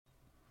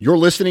You're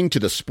listening to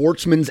the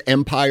Sportsman's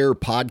Empire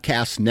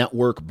Podcast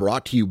Network,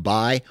 brought to you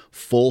by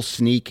Full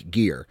Sneak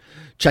Gear.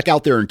 Check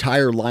out their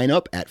entire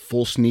lineup at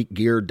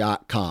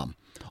fullsneakgear.com.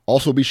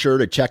 Also be sure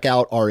to check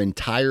out our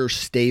entire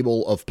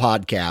stable of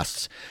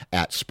podcasts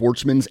at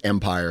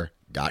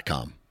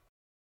sportsmansempire.com.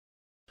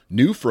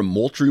 New from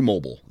Moultrie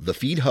Mobile, the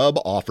Feed Hub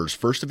offers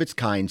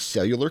first-of-its-kind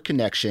cellular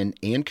connection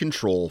and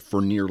control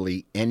for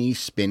nearly any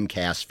spin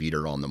cast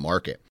feeder on the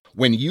market.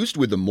 When used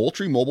with the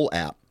Moultrie Mobile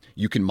app,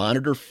 you can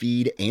monitor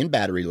feed and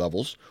battery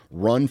levels,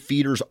 run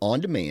feeders on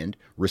demand,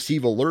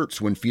 receive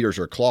alerts when feeders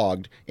are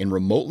clogged, and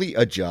remotely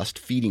adjust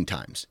feeding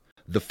times.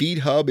 The Feed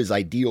Hub is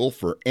ideal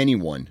for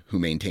anyone who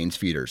maintains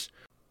feeders.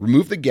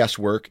 Remove the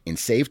guesswork and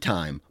save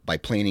time by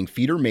planning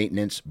feeder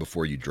maintenance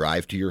before you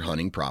drive to your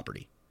hunting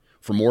property.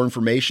 For more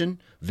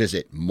information,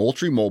 visit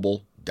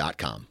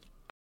MoultrieMobile.com.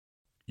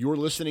 You're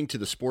listening to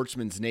the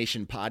Sportsman's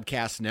Nation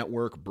Podcast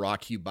Network,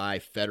 brought to you by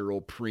Federal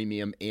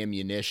Premium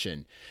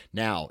Ammunition.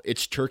 Now,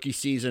 it's turkey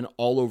season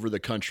all over the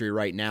country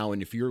right now,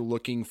 and if you're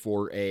looking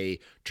for a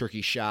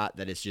turkey shot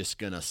that is just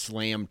going to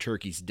slam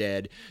turkeys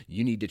dead,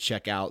 you need to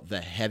check out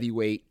the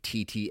Heavyweight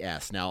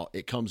TTS. Now,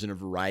 it comes in a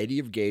variety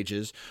of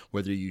gauges,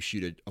 whether you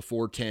shoot a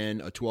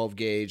 410, a 12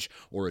 gauge,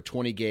 or a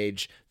 20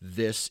 gauge,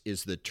 this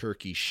is the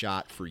turkey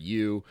shot for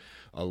you.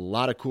 A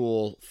lot of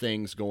cool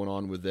things going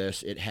on with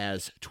this. It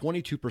has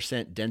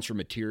 22% denser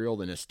material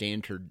than a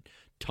standard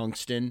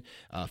tungsten,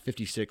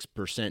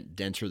 56%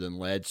 denser than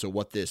lead. So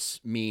what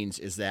this means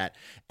is that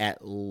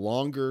at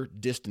longer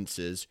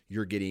distances,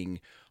 you're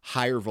getting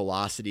higher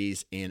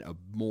velocities and a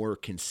more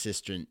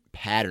consistent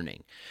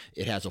patterning.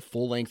 It has a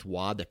full-length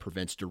wad that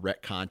prevents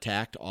direct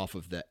contact off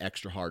of the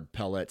extra hard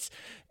pellets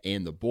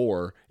and the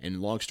bore,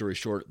 and long story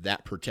short,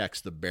 that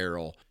protects the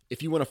barrel.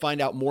 If you want to find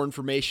out more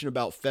information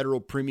about Federal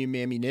Premium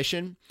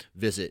Ammunition,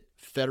 visit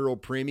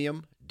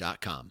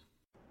federalpremium.com.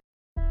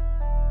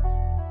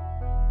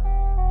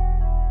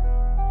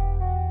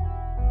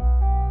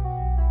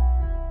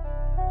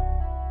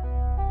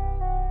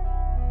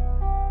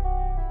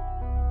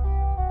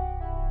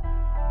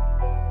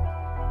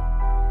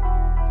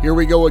 Here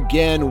we go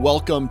again.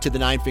 Welcome to the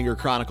Nine Finger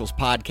Chronicles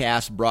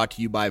podcast, brought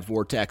to you by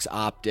Vortex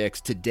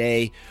Optics.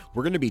 Today,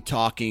 we're going to be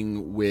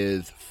talking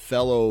with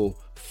fellow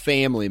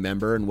family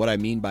member, and what I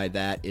mean by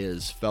that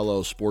is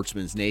fellow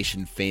Sportsman's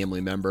Nation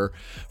family member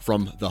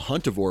from the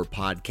Huntivore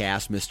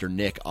podcast, Mr.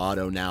 Nick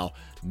Otto. Now,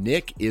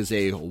 Nick is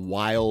a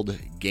wild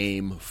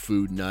game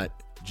food nut,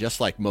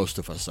 just like most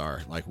of us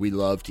are. Like, we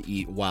love to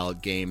eat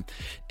wild game,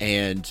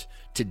 and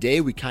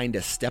today we kind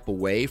of step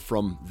away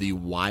from the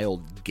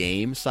wild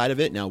game side of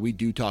it. Now, we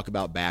do talk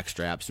about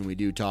backstraps, and we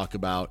do talk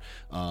about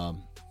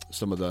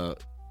some of the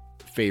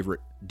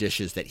favorite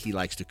dishes that he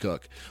likes to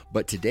cook.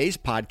 But today's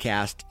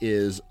podcast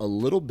is a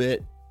little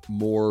bit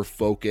more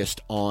focused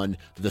on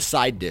the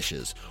side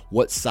dishes,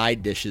 what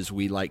side dishes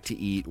we like to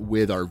eat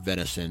with our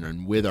venison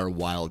and with our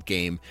wild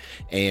game.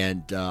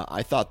 And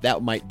I thought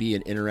that might be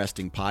an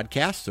interesting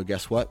podcast. So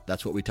guess what?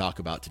 That's what we talk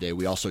about today.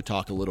 We also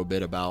talk a little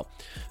bit about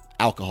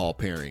alcohol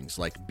pairings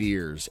like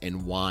beers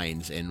and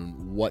wines,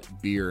 and what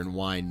beer and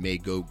wine may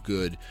go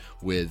good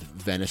with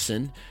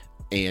venison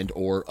and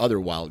or other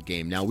wild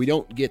game. Now, we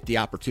don't get the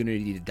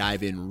opportunity to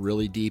dive in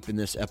really deep in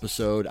this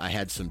episode. I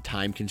had some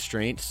time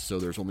constraints, so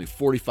there's only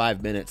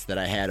 45 minutes that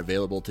I had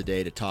available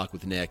today to talk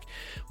with Nick,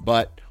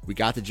 but we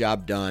got the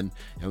job done.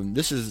 And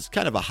this is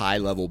kind of a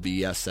high-level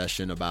BS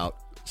session about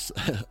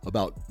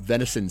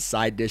venison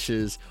side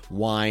dishes,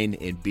 wine,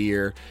 and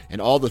beer,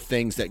 and all the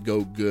things that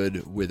go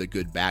good with a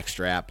good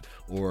backstrap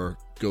or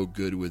go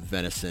good with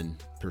venison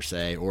per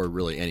se, or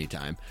really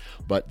anytime.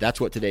 But that's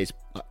what today's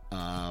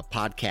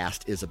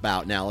podcast is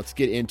about. Now, let's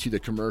get into the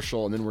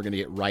commercial, and then we're going to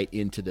get right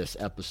into this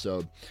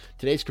episode.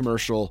 Today's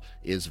commercial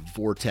is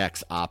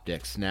Vortex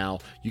Optics. Now,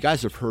 you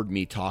guys have heard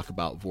me talk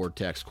about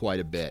Vortex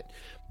quite a bit.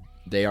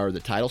 They are the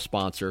title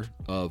sponsor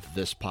of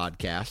this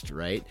podcast,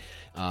 right?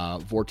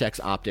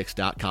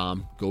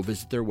 VortexOptics.com. Go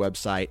visit their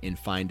website and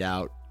find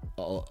out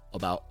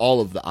about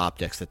all of the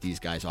optics that these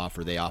guys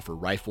offer. They offer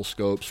rifle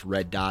scopes,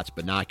 red dots,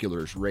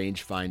 binoculars,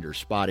 range finders,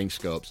 spotting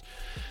scopes,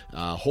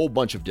 a whole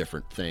bunch of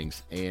different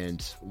things.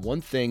 And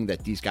one thing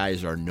that these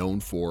guys are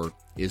known for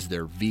is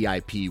their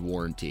VIP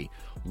warranty.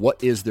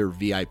 What is their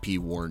VIP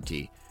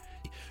warranty?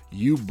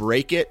 You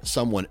break it,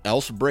 someone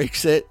else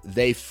breaks it,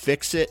 they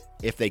fix it.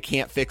 If they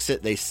can't fix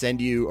it, they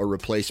send you a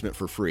replacement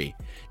for free.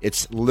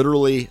 It's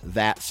literally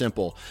that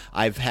simple.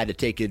 I've had to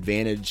take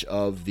advantage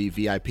of the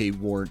VIP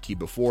warranty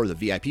before,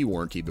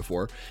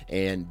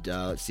 and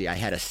I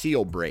had a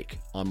seal break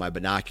on my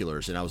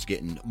binoculars, and I was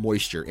getting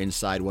moisture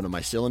inside one of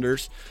my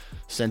cylinders.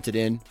 Sent it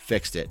in,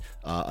 fixed it.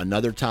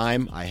 Another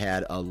time, I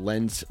had a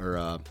lens or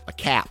a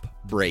cap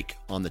break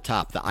on the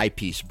top. The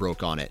eyepiece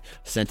broke on it.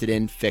 Sent it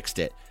in, fixed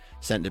it.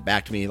 Sent it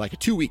back to me like a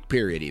 2-week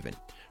period even,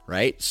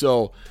 right?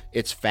 So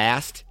it's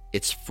fast,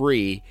 It's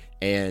free,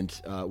 and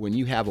when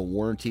you have a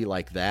warranty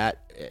like that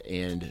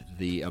and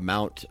the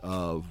amount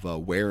of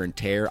wear and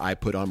tear I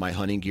put on my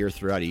hunting gear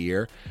throughout a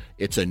year,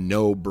 it's a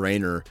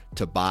no-brainer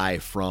to buy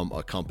from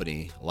a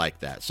company like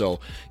that. So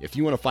if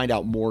you want to find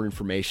out more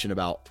information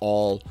about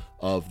all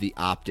of the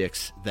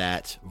optics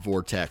that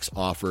Vortex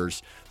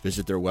offers,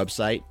 visit their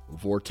website,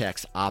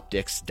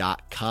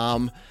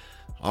 vortexoptics.com.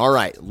 All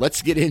right,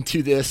 let's get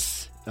into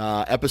this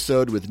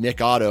episode with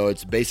Nick Otto.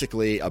 It's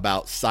basically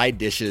about side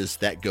dishes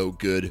that go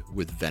good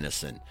with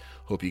venison.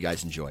 Hope you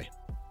guys enjoy.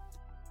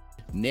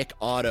 Nick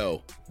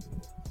Otto,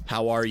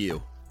 how are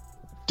you?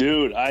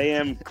 Dude, I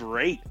am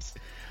great.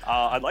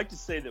 I'd like to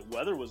say that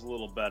weather was a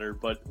little better,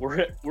 but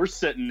we're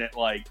sitting at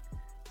like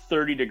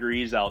 30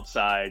 degrees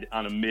outside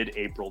on a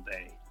mid-April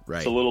day. Right.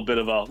 It's a little bit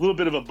of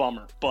a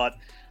bummer, but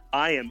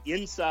I am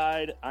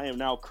inside. I am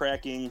now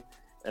cracking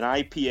an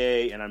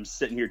IPA, and I'm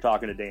sitting here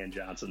talking to Dan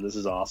Johnson. This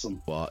is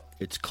awesome. Well,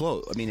 it's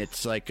close. I mean,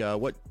 it's like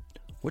what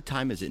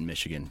time is it in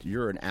Michigan?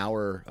 You're an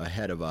hour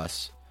ahead of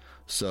us,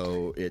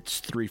 so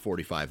it's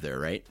 3:45 there,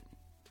 right?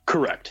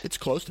 Correct. It's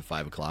close to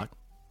 5 o'clock.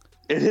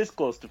 It is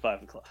close to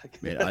 5 o'clock.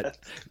 Man,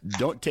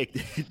 don't take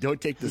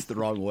this the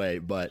wrong way,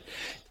 but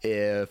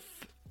if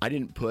I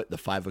didn't put the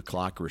 5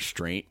 o'clock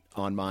restraint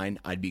on mine,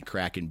 I'd be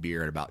cracking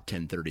beer at about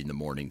 10:30 in the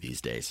morning these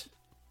days.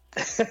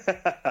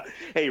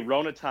 Hey,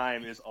 Rona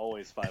time is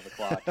always 5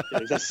 o'clock.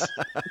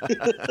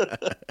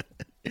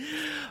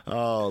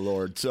 Oh,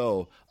 Lord.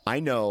 So I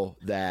know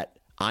that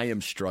I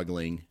am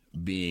struggling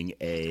being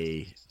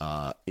a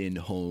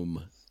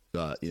in-home,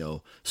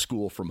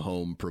 school from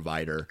home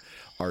provider.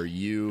 Are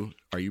you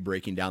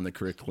breaking down the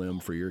curriculum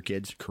for your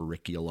kids?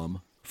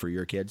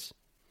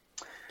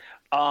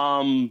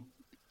 A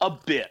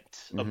bit.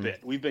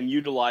 We've been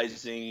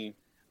utilizing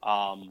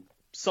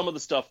some of the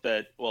stuff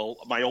that,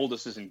 my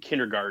oldest is in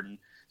kindergarten,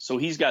 so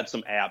he's got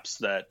some apps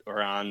that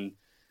are on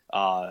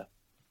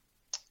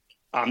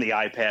the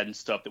iPad and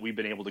stuff that we've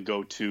been able to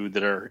go to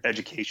that are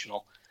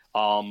educational.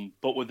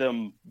 But with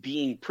them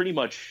being pretty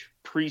much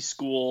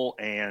preschool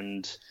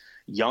and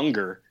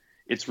younger,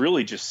 it's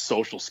really just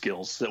social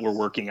skills that we're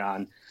working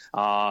on.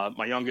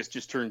 My youngest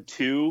just turned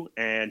 2,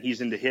 and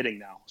he's into hitting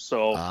now.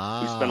 So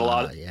we spent a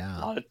lot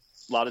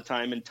of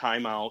time in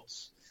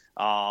timeouts.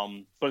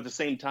 But at the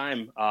same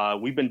time,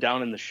 we've been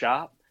down in the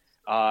shop.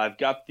 I've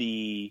got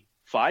the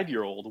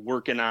 5-year-old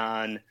working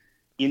on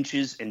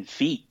inches and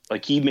feet.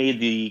 Like, he made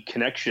the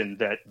connection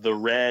that the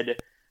red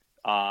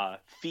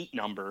feet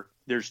number,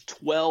 there's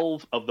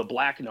 12 of the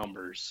black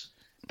numbers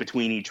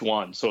between each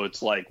one. So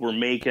it's like we're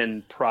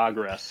making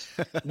progress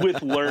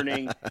with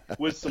learning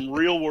with some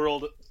real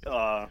world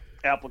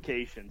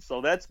applications.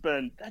 So that's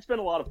been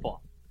a lot of fun.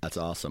 That's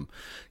awesome.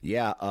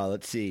 Yeah.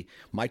 Let's see.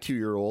 My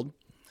 2-year-old,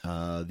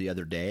 the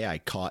other day, I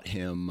caught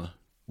him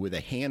with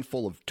a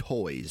handful of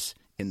toys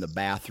in the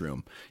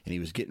bathroom, and he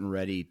was getting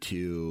ready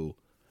to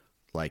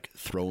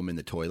throw them in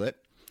the toilet.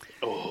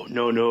 Oh,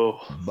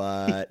 no.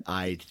 But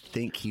I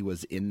think he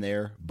was in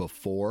there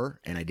before,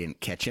 and I didn't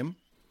catch him.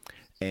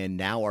 And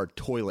now our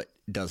toilet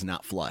does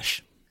not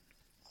flush.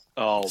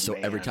 Oh, so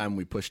man. Every time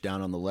we push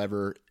down on the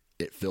lever,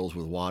 it fills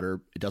with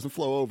water. It doesn't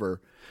flow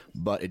over,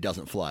 but it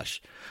doesn't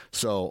flush.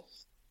 So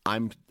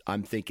I'm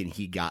thinking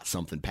he got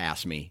something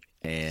past me,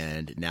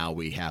 and now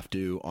we have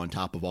to, on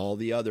top of all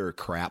the other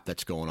crap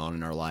that's going on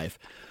in our life,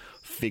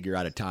 figure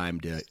out a time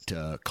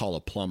to call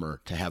a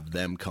plumber to have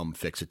them come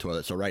fix a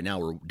toilet. So right now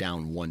we're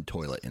down one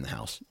toilet in the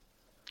house.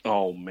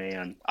 Oh,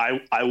 man.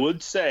 I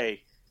would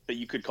say that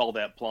you could call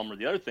that plumber.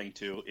 The other thing,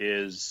 too,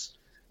 is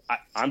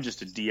I'm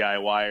just a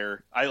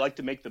DIYer. I like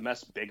to make the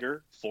mess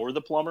bigger for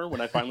the plumber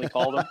when I finally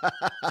call them.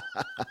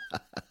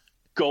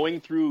 Going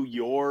through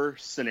your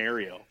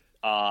scenario,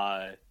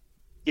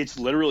 it's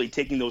literally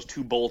taking those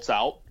 2 bolts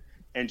out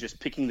and just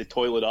picking the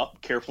toilet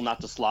up, careful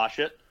not to slosh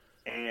it,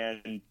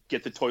 and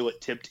get the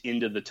toilet tipped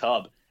into the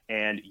tub,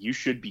 and you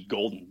should be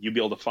golden. You'll be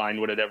able to find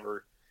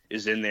whatever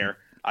is in there.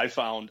 I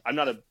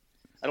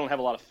don't have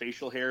a lot of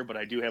facial hair, but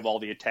I do have all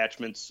the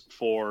attachments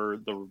for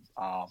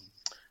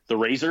the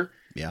razor.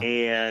 Yeah.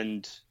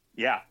 And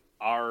yeah,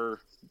 our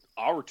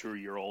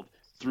 2-year-old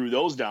threw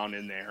those down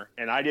in there,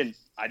 and I didn't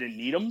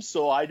need them,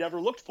 so I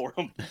never looked for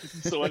them.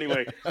 So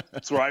anyway,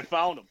 that's where I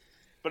found them.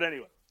 But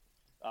anyway,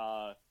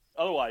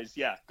 otherwise,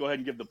 yeah, go ahead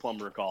and give the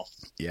plumber a call.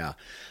 Yeah.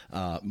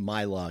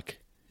 My luck,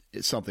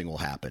 something will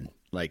happen.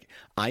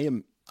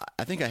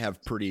 I think I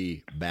have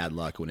pretty bad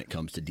luck when it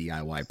comes to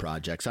DIY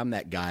projects. I'm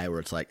that guy where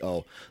it's like,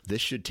 oh,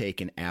 this should take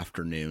an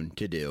afternoon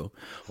to do,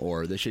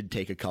 or this should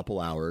take a couple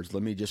hours.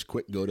 Let me just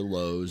quick go to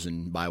Lowe's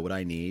and buy what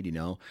I need,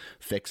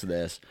 fix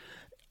this.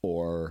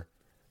 Or,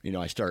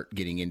 I start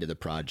getting into the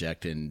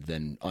project, and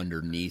then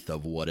underneath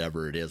of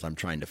whatever it is I'm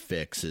trying to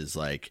fix is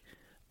like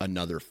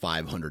another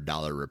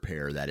 $500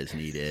 repair that is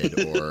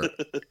needed, or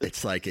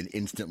it's like an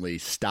instantly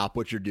stop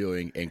what you're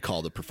doing and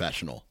call the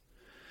professional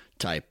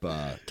type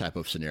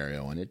of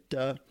scenario. And it,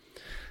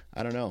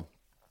 I don't know.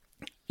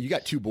 You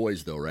got 2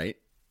 boys though, right?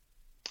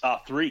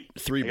 3.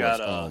 3 boys.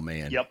 Oh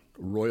man. Yep.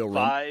 Royal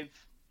Rumble. 5.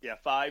 Yeah.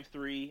 5,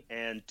 3,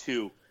 and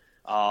 2.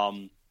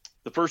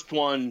 The first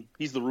one,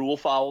 he's the rule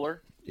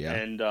follower. Yeah.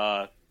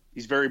 And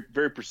he's very,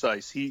 very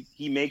precise.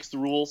 He makes the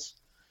rules.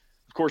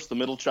 Of course, the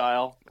middle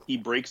child, he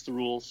breaks the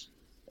rules.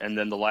 And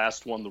then the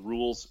last one, the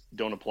rules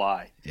don't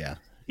apply. Yeah.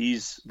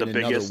 He's the In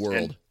biggest. another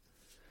world.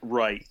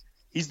 Right.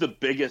 He's the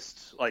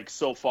biggest, like,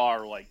 so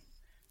far, like,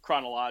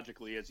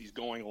 chronologically as he's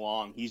going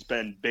along. He's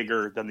been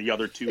bigger than the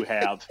other two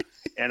have.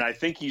 And I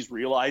think he's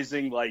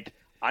realizing, like,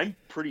 I'm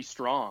pretty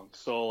strong.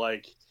 So,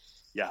 like,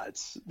 yeah,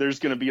 there's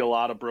going to be a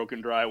lot of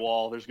broken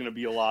drywall. There's going to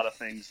be a lot of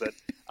things that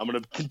I'm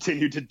going to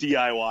continue to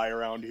DIY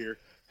around here.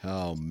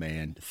 Oh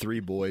man, 3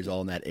 boys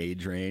all in that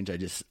age range.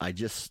 I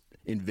just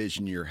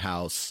envision your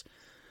house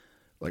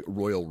like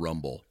Royal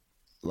Rumble,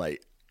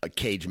 like a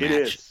cage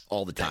match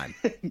all the time.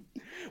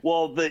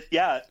 Well,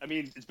 I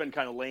mean, it's been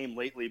kind of lame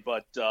lately,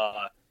 but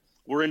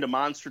we're into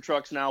monster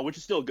trucks now, which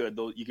is still good,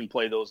 though. You can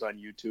play those on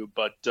YouTube.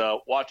 But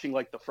watching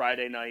like the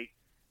Friday night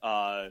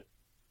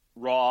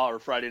Raw or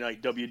Friday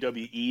night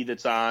WWE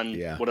that's on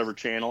whatever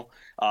channel,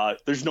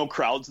 there's no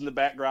crowds in the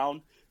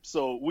background,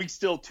 so we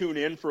still tune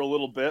in for a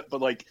little bit,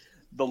 but like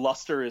the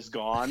luster is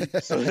gone.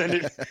 So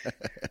then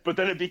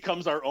it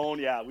becomes our own.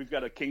 Yeah, we've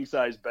got a king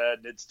size bed,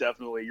 and it's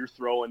definitely, you're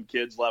throwing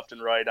kids left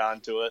and right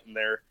onto it, and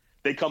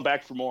they come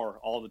back for more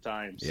all the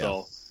time. Yeah.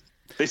 So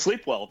they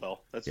sleep well, though.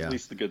 That's at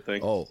least the good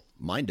thing. Oh,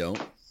 mine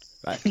don't.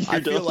 I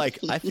feel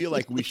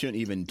like we shouldn't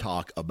even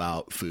talk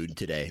about food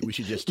today. We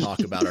should just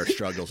talk about our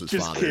struggles as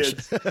fathers.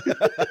 Kids.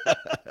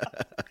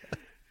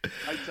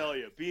 I tell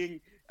you,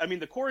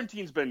 the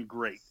quarantine's been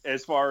great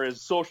as far as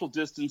social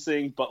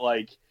distancing, but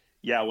like,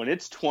 yeah, when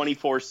it's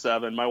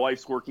 24/7, my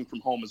wife's working from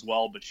home as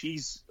well, but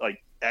she's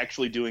like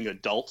actually doing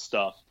adult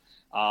stuff.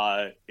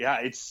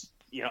 It's,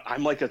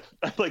 I'm like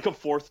a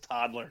fourth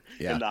toddler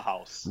in the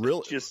house.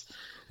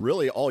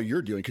 Really all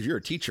you're doing, because you're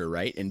a teacher,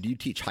 right? And do you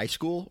teach high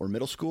school or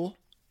middle school?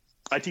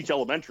 I teach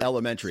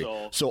elementary.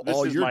 So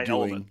all you're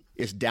doing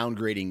is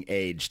downgrading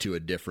age to a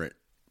different,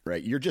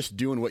 right? You're just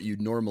doing what you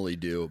normally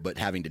do, but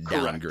having to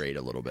downgrade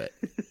a little bit.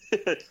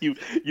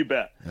 You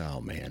bet.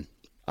 Oh man.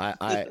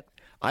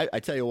 I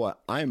tell you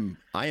what, I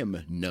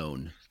am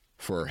known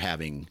for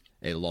having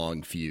a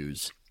long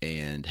fuse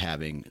and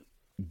having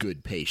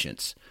good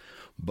patience,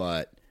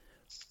 but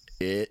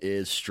it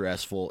is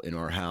stressful in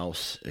our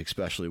house,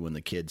 especially when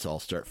the kids all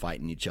start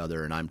fighting each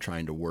other, and I'm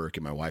trying to work,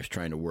 and my wife's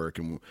trying to work,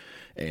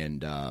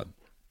 and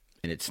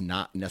it's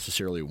not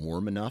necessarily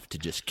warm enough to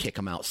just kick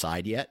them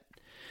outside yet.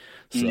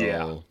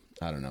 So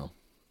I don't know.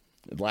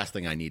 The last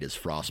thing I need is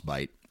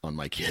frostbite on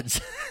my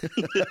kids.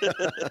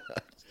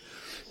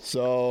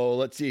 So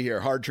let's see here.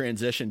 Hard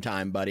transition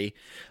time, buddy.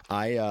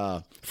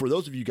 For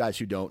those of you guys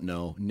who don't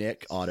know,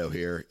 Nick Otto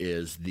here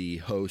is the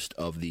host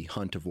of the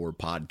Huntivore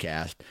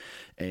podcast.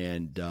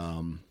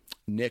 And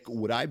Nick,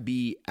 would I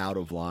be out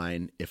of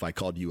line if I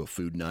called you a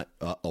food nut,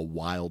 a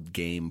wild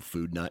game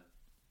food nut?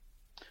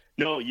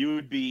 No, you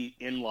would be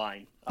in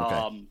line.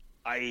 Okay.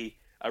 I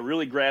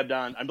really grabbed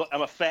on.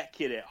 I'm a fat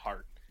kid at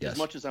heart. Yes. As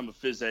much as I'm a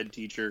phys ed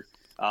teacher,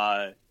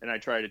 and I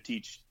try to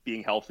teach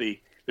being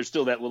healthy, there's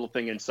still that little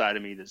thing inside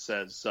of me that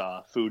says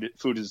food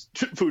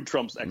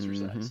trumps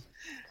exercise. Mm-hmm.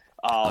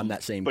 I'm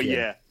that same but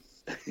kid.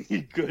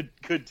 Yeah,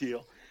 good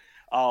deal.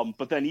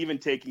 But then even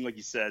taking, like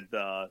you said,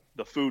 the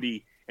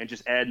foodie and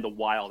just adding the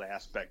wild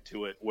aspect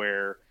to it,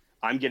 where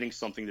I'm getting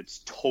something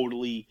that's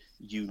totally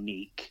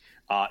unique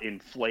in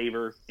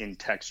flavor, in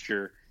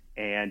texture,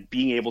 and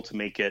being able to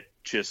make it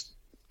just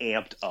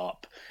amped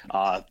up.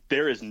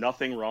 There is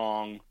nothing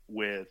wrong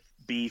with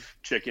beef,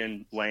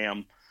 chicken,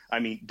 lamb. I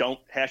mean, don't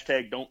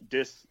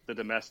diss the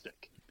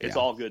domestic. It's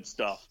all good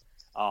stuff.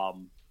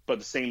 But at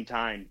the same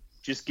time,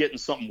 just getting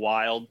something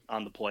wild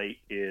on the plate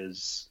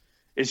it's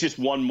just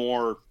one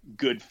more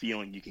good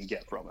feeling you can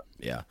get from it.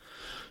 Yeah.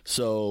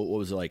 So what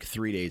was it, like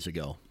 3 days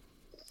ago?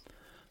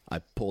 I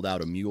pulled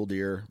out a mule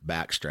deer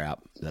backstrap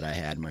that I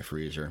had in my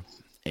freezer.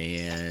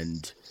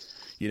 And,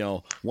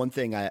 one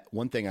thing I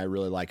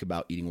really like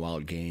about eating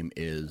wild game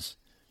is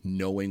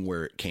knowing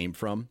where it came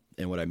from.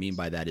 And what I mean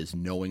by that is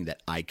knowing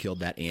that I killed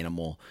that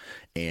animal,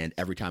 and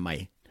every time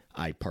I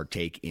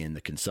partake in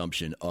the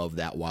consumption of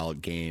that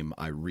wild game,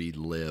 I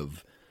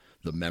relive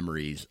the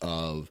memories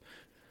of,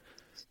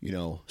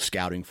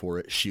 scouting for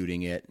it,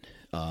 shooting it,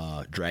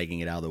 dragging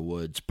it out of the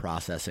woods,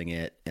 processing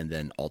it, and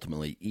then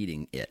ultimately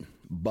eating it.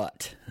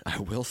 But I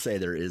will say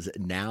there is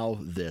now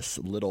this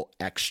little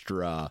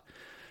extra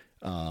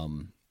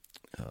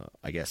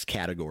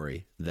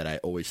category that I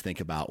always think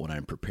about when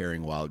I'm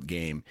preparing wild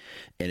game,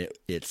 and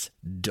it's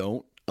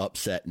don't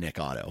upset Nick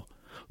Otto,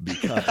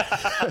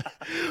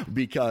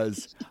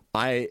 because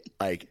I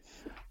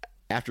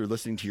after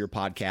listening to your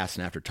podcast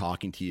and after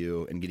talking to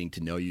you and getting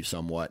to know you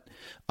somewhat,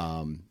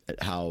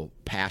 how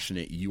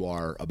passionate you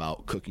are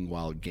about cooking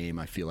wild game.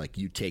 I feel like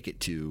you take it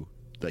to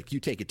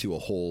a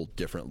whole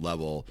different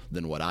level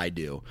than what I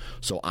do.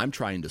 So I'm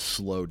trying to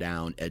slow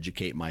down,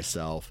 educate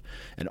myself.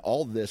 And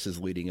all this is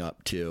leading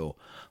up to,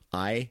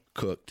 I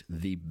cooked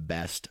the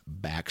best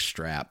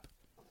backstrap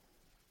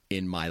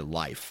in my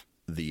life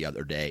the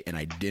other day, and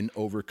I didn't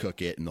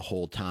overcook it. And the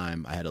whole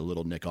time I had a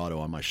little Nick Otto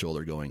on my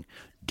shoulder going,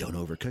 don't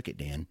overcook it,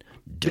 Dan.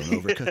 Don't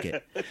overcook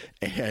it.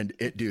 And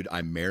dude,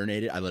 I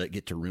marinated. I let it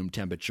get to room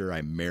temperature.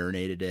 I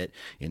marinated it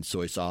in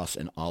soy sauce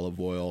and olive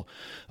oil.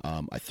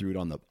 I threw it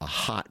on a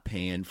hot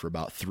pan for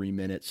about 3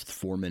 minutes,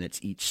 4 minutes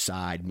each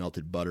side,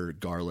 melted butter,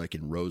 garlic,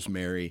 and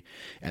rosemary.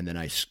 And then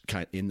I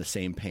kind of in the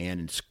same pan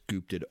and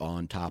scooped it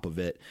on top of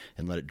it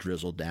and let it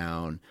drizzle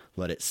down,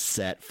 let it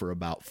set for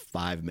about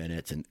 5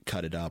 minutes and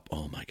cut it up.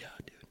 Oh my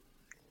God, dude.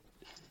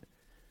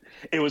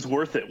 It was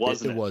worth it,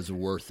 wasn't it? It was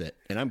worth it,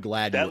 and I'm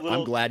glad. You're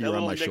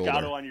on my Nick shoulder.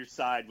 Otto on your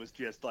side was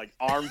just like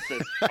arm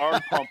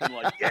pumping,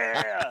 like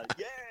yeah.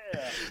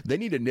 They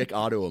need a Nick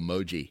Otto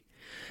emoji,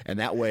 and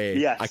that way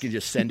yes. I can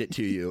just send it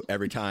to you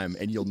every time,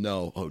 and you'll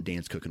know. Oh,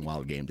 Dan's cooking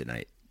wild game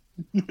tonight.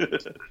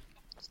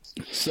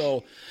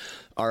 So,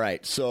 all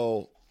right.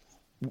 So,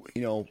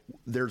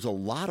 there's a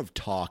lot of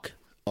talk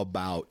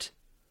about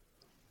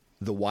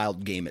the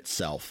wild game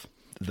itself.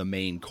 The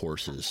main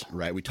courses,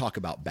 right? We talk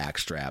about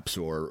backstraps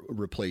or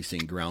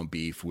replacing ground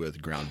beef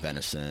with ground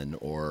venison,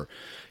 or,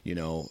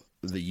 the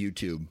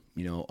YouTube,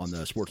 on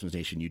the Sportsman's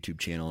Nation YouTube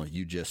channel,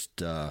 you just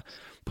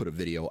put a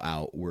video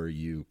out where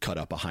you cut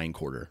up a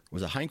hindquarter.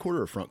 Was it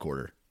hindquarter or front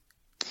quarter?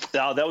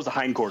 No, that was a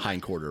hindquarter.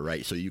 Hindquarter,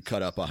 right? So you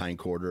cut up a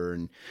hindquarter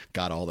and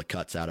got all the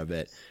cuts out of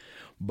it.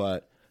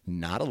 But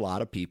not a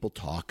lot of people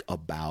talk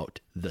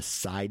about the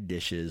side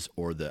dishes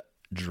or the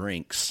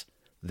drinks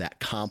that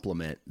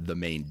complement the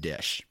main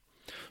dish.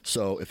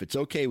 So if it's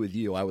okay with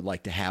you, I would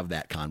like to have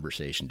that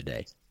conversation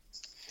today.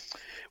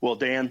 Well,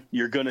 Dan,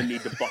 you're going to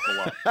need to buckle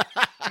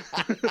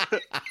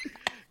up.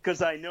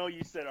 Because I know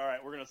you said, all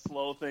right, we're going to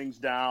slow things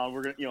down.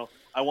 We're going to,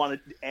 I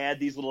want to add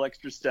these little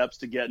extra steps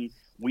to getting.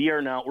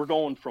 We're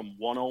going from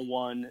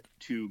 101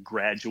 to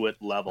graduate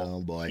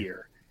level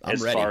here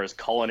as far as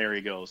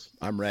culinary goes.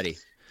 I'm ready.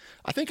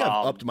 I think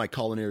I've upped my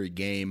culinary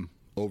game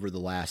over the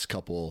last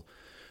couple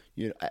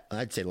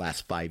I'd say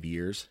last 5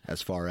 years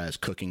as far as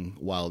cooking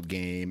wild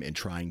game and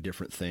trying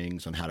different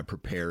things on how to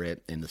prepare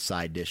it and the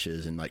side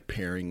dishes and like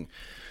pairing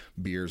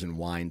beers and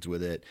wines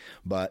with it.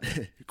 But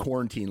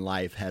quarantine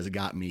life has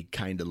got me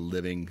kind of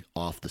living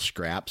off the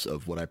scraps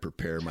of what I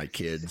prepare my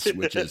kids,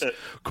 which is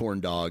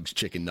corn dogs,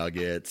 chicken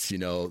nuggets,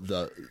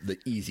 the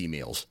easy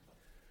meals.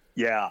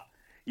 Yeah,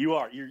 you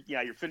are.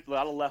 You're fitting a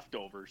lot of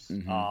leftovers.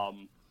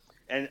 Mm-hmm.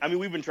 And I mean,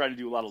 we've been trying to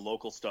do a lot of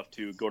local stuff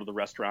too. Go to the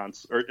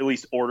restaurants, or at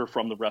least order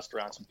from the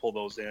restaurants and pull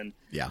those in.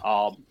 Yeah.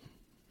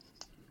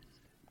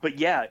 But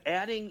yeah,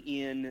 adding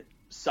in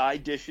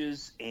side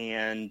dishes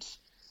and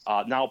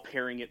now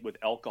pairing it with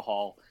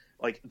alcohol,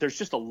 like there's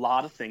just a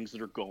lot of things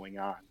that are going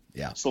on.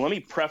 Yeah. So let me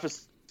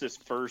preface this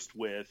first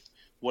with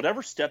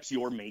whatever steps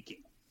you're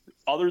making,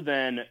 other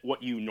than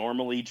what you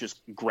normally just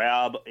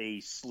grab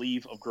a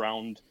sleeve of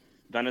ground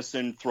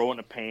venison, throw it in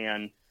a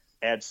pan,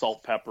 add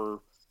salt, pepper,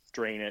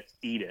 drain it,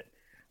 eat it.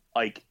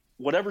 Like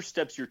whatever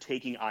steps you're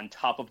taking on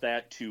top of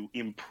that to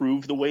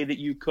improve the way that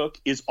you cook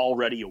is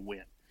already a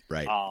win.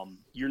 Right.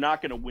 You're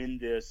not going to win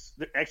this.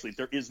 Actually,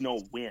 there is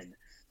no win.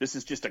 This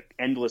is just an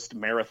endless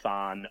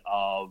marathon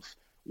of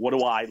what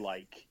do I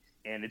like,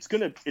 and it's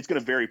gonna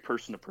vary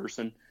person to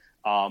person.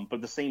 But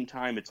at the same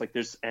time, it's like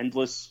this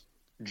endless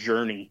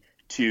journey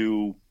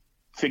to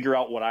figure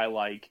out what I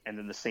like, and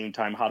then at the same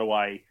time, how do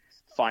I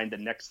find the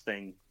next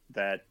thing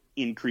that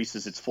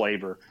increases its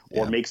flavor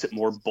or makes it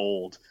more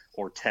bold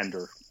or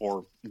tender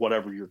or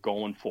whatever you're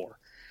going for.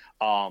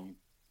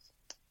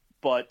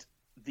 But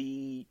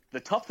the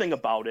tough thing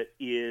about it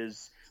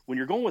is when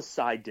you're going with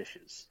side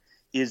dishes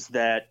is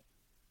that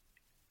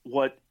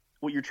what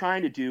you're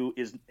trying to do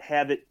is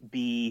have it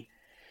be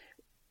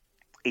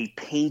a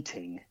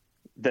painting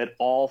that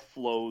all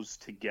flows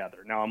together.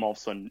 Now I'm all of a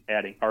sudden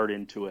adding art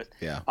into it.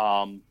 Yeah.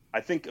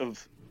 I think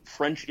of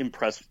French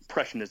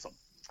Impressionism.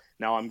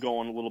 Now I'm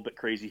going a little bit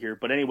crazy here,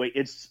 but anyway,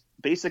 it's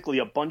basically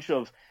a bunch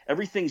of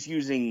everything's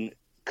using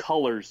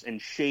colors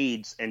and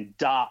shades and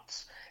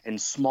dots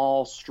and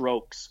small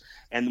strokes.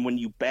 And when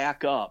you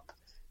back up,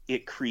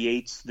 it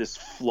creates this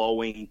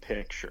flowing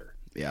picture.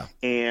 Yeah.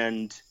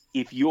 And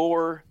if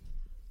you're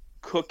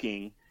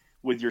cooking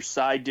with your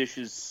side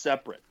dishes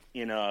separate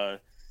in a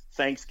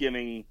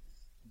Thanksgiving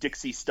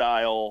Dixie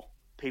style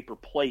paper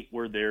plate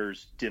where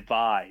there's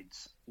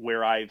divides,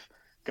 where I've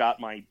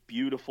got my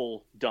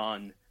beautiful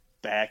done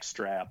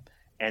backstrap,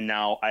 and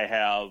now I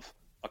have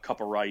a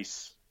cup of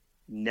rice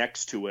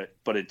next to it,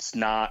 but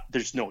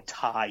there's no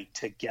tie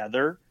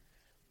together.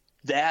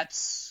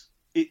 That's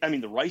it. I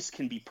mean, the rice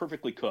can be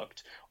perfectly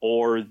cooked,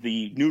 or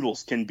the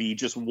noodles can be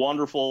just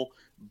wonderful,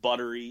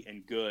 buttery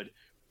and good,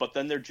 but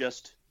then they're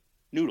just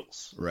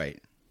noodles. Right.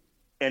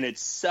 And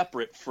it's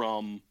separate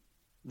from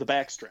the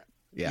backstrap.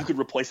 Yeah. You could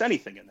replace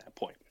anything in that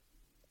point.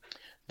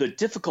 The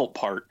difficult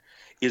part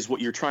is what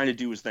you're trying to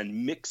do is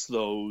then mix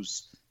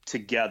those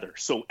together.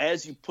 So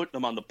as you put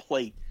them on the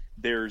plate,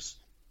 there's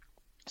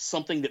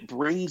something that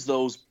brings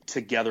those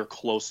together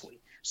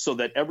closely so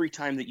that every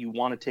time that you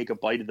want to take a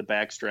bite of the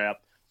backstrap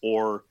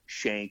or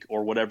shank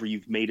or whatever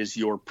you've made as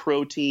your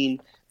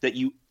protein, that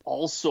you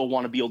also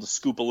want to be able to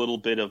scoop a little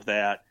bit of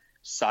that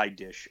side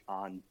dish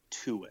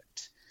onto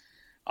it.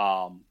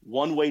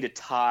 One way to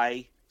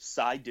tie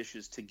side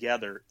dishes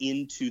together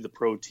into the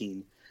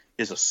protein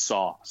is a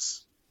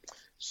sauce.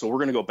 So we're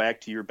going to go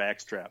back to your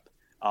backstrap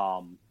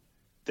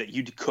that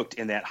you cooked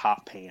in that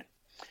hot pan.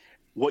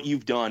 What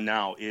you've done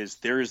now is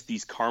there's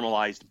these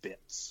caramelized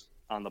bits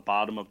on the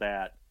bottom of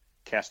that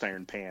cast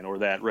iron pan or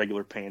that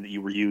regular pan that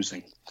you were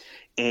using.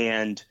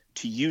 And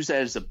to use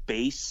that as a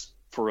base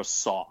for a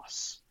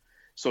sauce.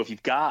 So if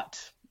you've got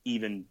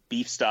even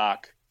beef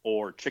stock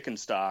or chicken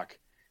stock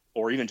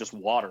or even just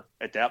water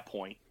at that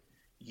point,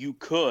 you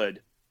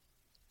could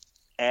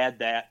add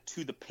that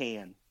to the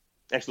pan.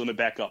 Actually, let me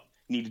back up.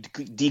 You need to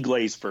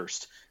deglaze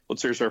first.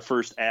 There's our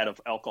first add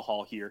of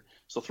alcohol here.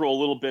 So throw a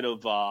little bit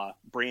of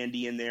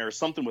brandy in there, or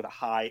something with a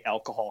high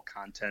alcohol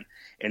content,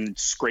 and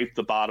scrape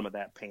the bottom of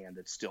that pan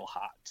that's still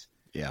hot.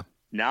 Yeah.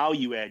 Now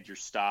you add your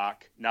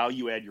stock. Now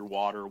you add your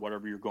water,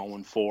 whatever you're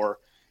going for.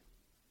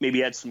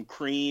 Maybe add some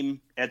cream,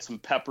 add some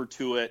pepper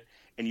to it,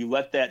 and you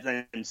let that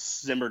then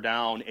simmer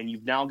down, and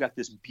you've now got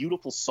this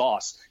beautiful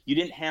sauce. You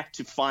didn't have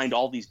to find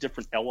all these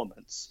different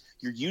elements.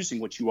 You're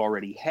using what you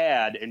already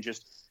had and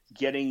just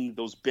getting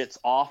those bits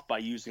off by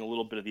using a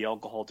little bit of the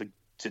alcohol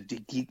to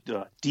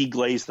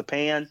deglaze the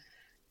pan,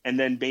 and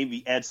then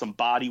maybe add some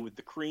body with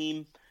the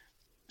cream,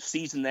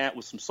 season that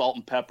with some salt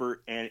and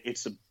pepper, and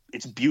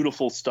it's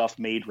beautiful stuff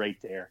made right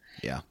there.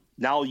 Yeah.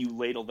 Now you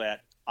ladle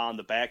that on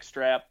the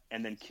backstrap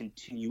and then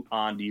continue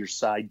on to your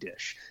side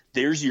dish.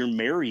 There's your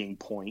marrying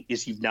point,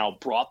 is you've now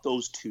brought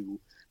those two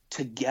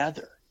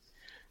together.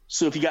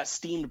 So if you got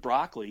steamed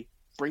broccoli,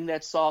 bring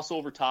that sauce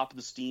over top of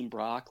the steamed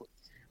broccoli.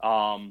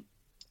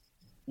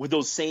 With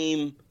those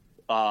same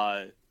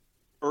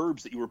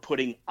herbs that you were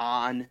putting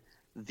on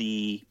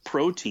the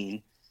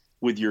protein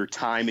with your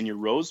thyme and your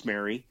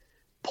rosemary,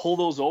 pull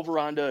those over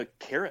onto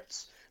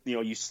carrots.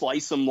 You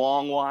slice them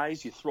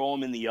longwise, you throw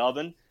them in the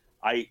oven.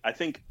 I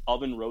think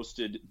oven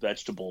roasted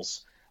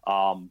vegetables,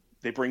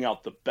 they bring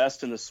out the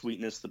best in the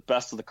sweetness, the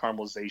best of the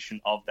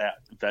caramelization of that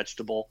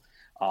vegetable.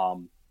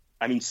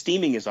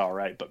 Steaming is all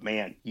right, but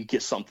man, you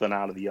get something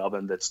out of the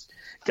oven that's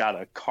got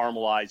a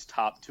caramelized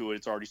top to it.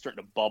 It's already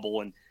starting to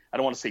bubble, and I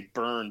don't want to say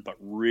burn, but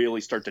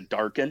really start to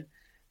darken.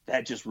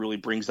 That just really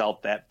brings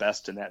out that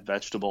best in that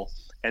vegetable.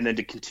 And then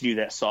to continue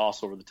that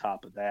sauce over the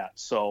top of that.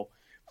 So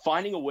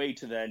finding a way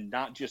to then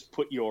not just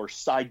put your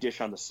side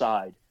dish on the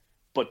side,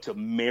 but to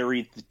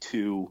marry the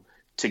two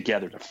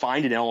together, to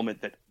find an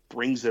element that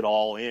brings it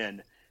all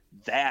in.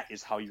 That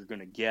is how you're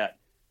going to get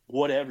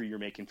whatever you're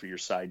making for your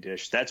side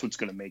dish. That's what's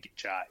going to make it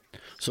jive.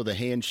 So the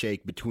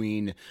handshake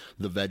between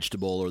the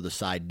vegetable or the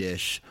side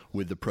dish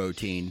with the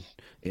protein,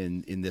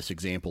 in this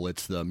example,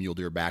 it's the mule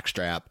deer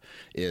backstrap,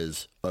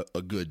 is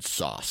a good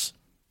sauce.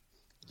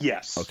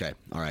 Yes. Okay.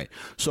 All right.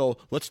 So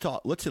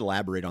let's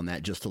elaborate on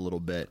that just a little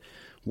bit.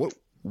 What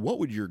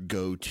would your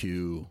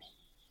go-to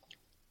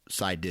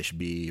side dish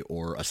be,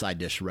 or a side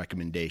dish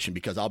recommendation?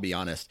 Because I'll be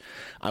honest,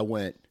 I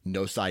went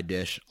no side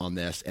dish on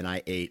this and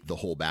I ate the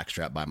whole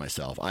backstrap by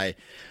myself.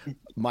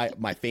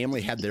 My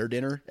family had their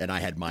dinner and I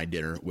had my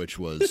dinner, which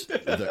was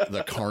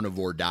the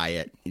carnivore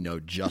diet,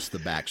 just the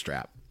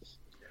backstrap.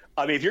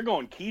 If you're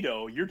going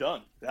keto, you're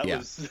done.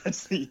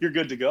 You're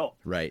good to go.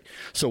 Right.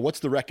 So what's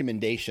the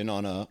recommendation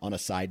on a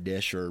side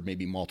dish, or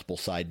maybe multiple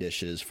side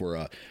dishes for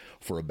a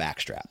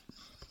backstrap?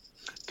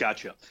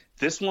 Gotcha.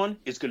 This one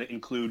is going to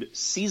include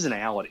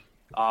seasonality.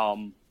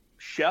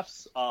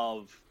 Chefs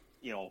of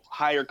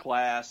higher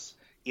class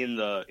in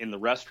the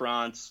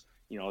restaurants,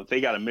 if they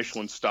got a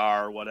Michelin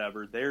star or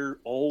whatever, they're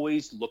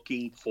always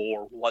looking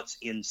for what's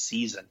in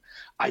season.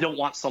 I don't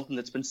want something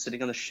that's been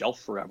sitting on the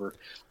shelf forever.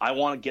 I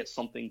want to get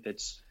something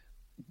that's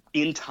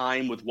in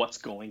time with what's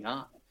going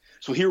on.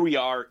 So here we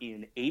are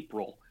in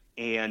April,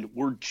 and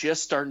we're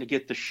just starting to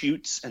get the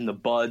shoots and the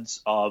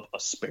buds of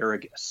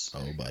asparagus.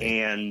 Oh,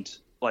 buddy. And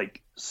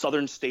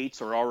southern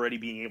states are already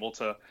being able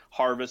to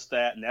harvest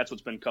that, and that's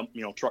what's been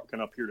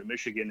trucking up here to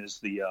Michigan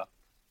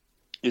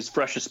is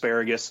fresh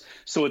asparagus.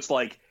 So it's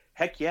like,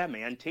 heck yeah,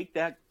 man, take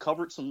that,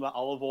 cover it some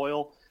olive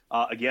oil,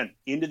 again,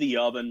 into the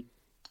oven,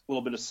 a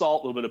little bit of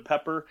salt, a little bit of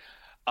pepper.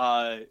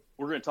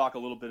 We're going to talk a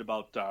little bit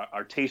about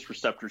our taste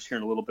receptors here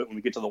in a little bit when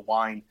we get to the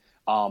wine.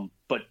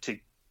 But to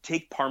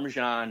take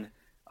Parmesan,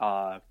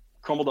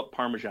 crumbled up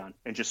Parmesan,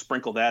 and just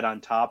sprinkle that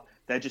on top,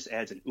 that just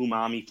adds an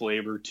umami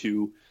flavor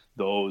to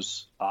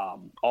those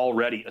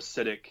already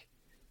acidic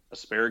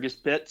asparagus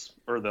bits,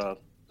 or the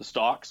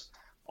stalks.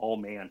 Oh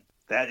man,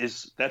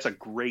 that's a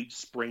great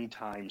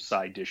springtime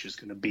side dish, is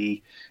going to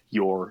be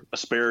your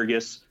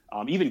asparagus.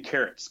 Even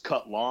carrots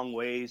cut long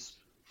ways,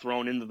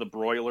 thrown into the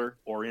broiler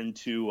or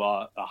into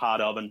a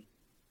hot oven.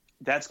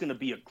 That's going to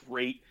be a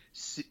great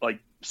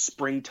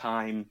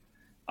springtime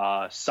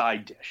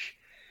side dish.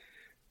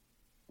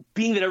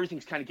 Being that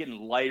everything's kind of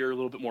getting lighter, a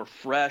little bit more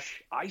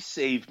fresh, I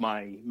saved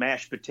my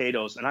mashed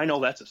potatoes, and I know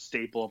that's a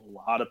staple of a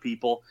lot of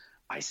people.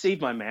 I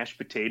saved my mashed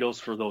potatoes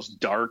for those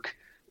dark,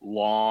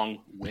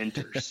 long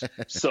winters.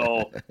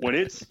 So when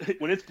it's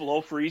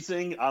below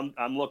freezing,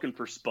 I'm looking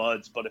for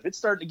spuds. But if it's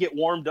starting to get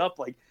warmed up,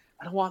 I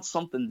don't want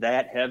something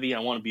that heavy. I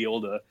want to be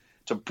able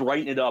to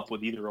brighten it up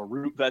with either a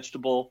root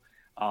vegetable.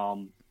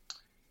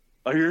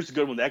 Oh, here's a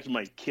good one. Actually,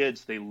 my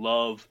kids, they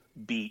love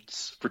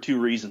beets for two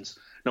reasons.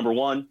 Number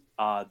one,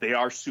 they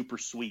are super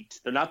sweet.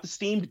 They're not the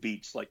steamed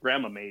beets like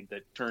Grandma made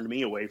that turned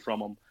me away from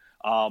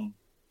them.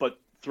 But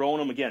throwing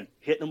them again,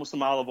 hitting them with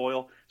some olive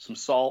oil, some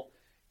salt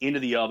into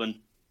the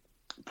oven,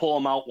 pull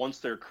them out once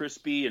they're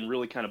crispy and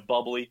really kind of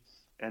bubbly.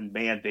 And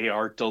man, they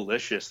are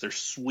delicious. They're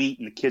sweet,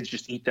 and the kids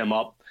just eat them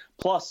up.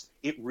 Plus,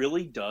 it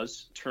really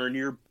does turn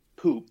your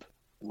poop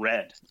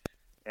red.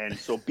 And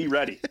so be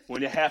ready.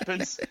 When it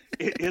happens,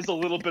 it is a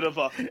little bit of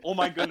a, oh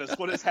my goodness,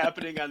 what is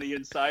happening on the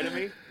inside of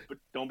me? But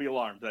don't be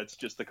alarmed. That's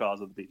just the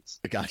cause of the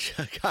beets.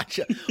 Gotcha.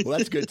 Well,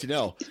 that's good to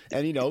know.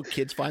 And,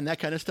 kids find that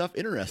kind of stuff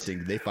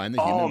interesting. They find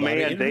the human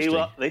body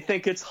interesting. They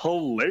think it's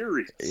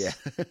hilarious. Yeah,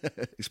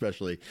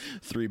 especially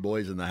three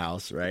boys in the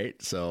house,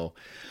 right? So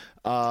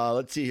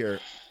let's see here.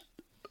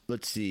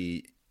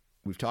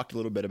 We've talked a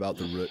little bit about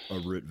the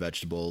root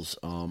vegetables.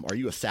 Are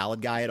you a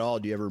salad guy at all?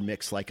 Do you ever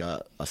mix like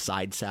a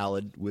side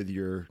salad with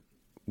your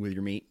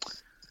meat?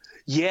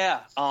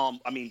 Yeah.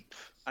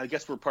 I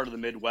guess we're part of the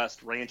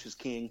Midwest. Ranch is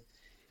king.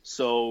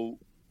 So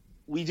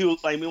we do,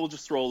 we'll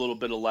just throw a little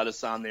bit of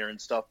lettuce on there and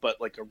stuff, but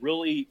like a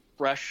really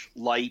fresh,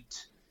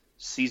 light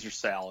Caesar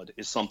salad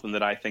is something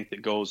that I think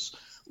that goes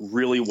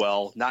really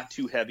well. Not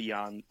too heavy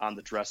on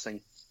the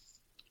dressing.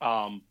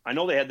 I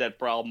know they had that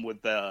problem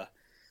with the,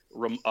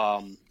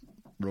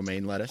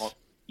 romaine lettuce?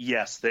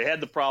 Yes, they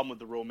had the problem with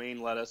the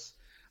romaine lettuce.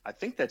 I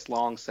think that's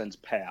long since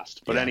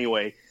passed. But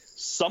anyway,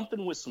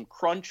 something with some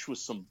crunch, with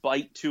some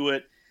bite to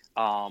it,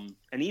 and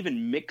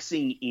even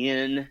mixing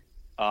in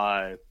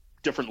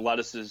different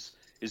lettuces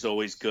is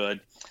always good.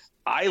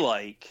 I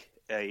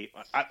do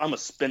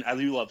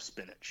love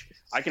spinach.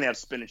 I can have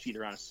spinach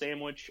either on a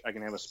sandwich. I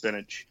can have a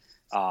spinach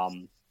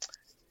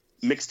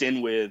mixed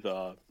in with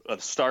a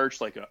starch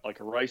like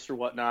a rice or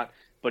whatnot.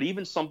 But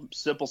even some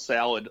simple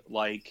salad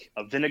like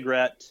a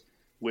vinaigrette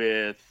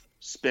with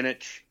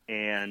spinach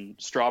and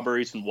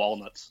strawberries and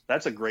walnuts.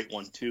 That's a great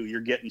one too.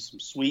 You're getting some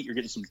sweet, you're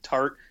getting some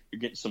tart,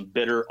 you're getting some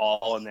bitter,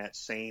 all in that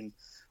same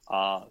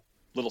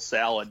little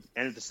salad.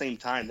 And at the same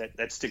time,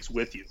 that sticks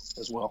with you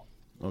as well.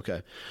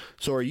 Okay.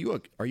 So are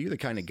you the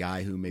kind of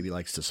guy who maybe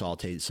likes to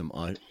saute some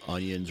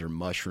onions or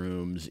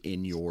mushrooms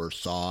in your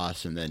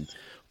sauce and then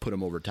put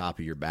them over top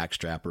of your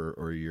backstrap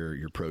or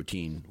your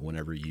protein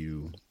whenever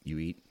you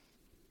eat?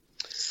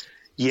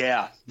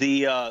 Yeah,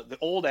 the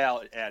old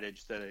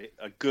adage that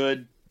a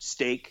good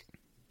steak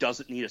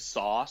doesn't need a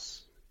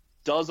sauce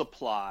does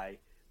apply,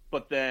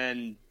 but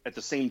then at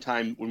the same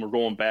time, when we're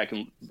going back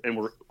and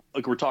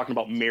we're talking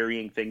about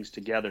marrying things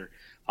together,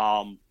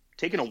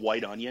 taking a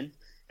white onion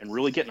and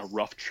really getting a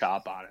rough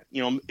chop on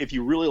it. If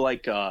you really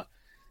like a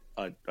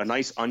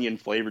nice onion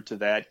flavor to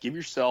that, give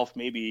yourself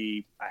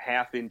maybe a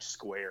half-inch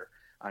square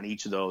on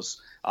each of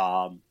those.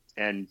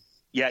 And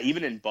yeah,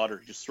 even in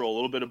butter, just throw a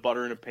little bit of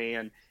butter in a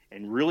pan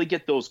and really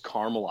get those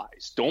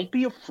caramelized. Don't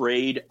be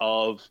afraid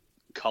of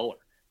color.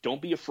 Don't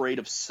be afraid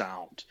of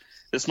sound.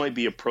 This might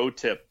be a pro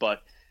tip,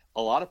 but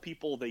a lot of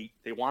people, they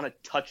want to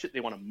touch it, they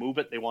want to move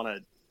it, they want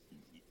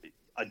to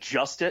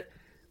adjust it.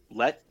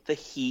 Let the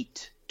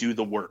heat do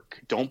the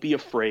work. Don't be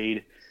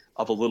afraid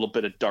of a little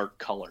bit of dark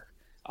color.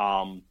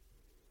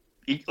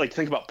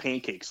 Think about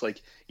pancakes.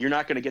 Like, you're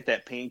not going to get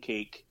that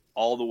pancake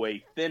all the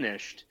way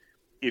finished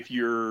if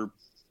you're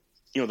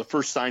the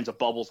first signs of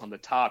bubbles on the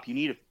top. You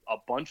need a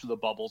bunch of the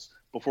bubbles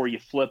before you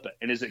flip it.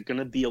 And is it going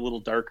to be a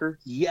little darker?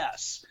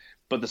 Yes.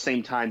 But at the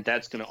same time,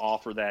 that's going to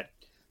offer that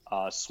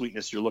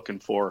sweetness you're looking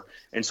for.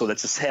 And so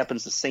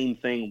happens the same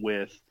thing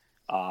with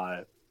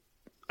an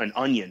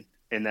onion,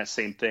 and that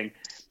same thing.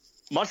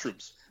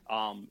 Mushrooms.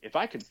 If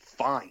I can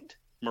find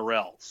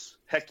morels,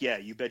 heck yeah,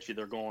 you bet you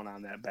they're going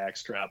on that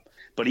backstrap.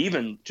 But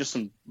even just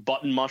some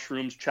button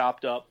mushrooms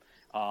chopped up,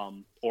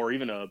 or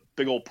even a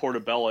big old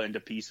portobello into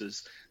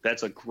pieces,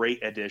 that's a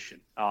great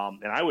addition.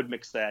 And I would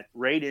mix that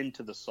right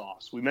into the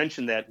sauce. We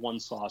mentioned that one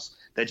sauce,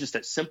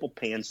 that simple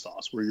pan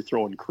sauce where you're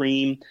throwing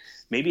cream,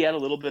 maybe add a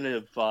little bit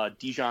of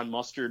Dijon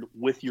mustard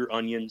with your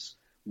onions,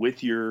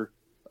 with your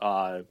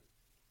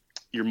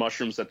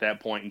mushrooms at that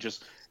point, and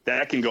just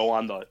that can go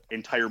on the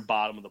entire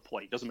bottom of the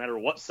plate. Doesn't matter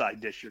what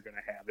side dish you're going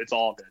to have. It's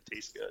all going to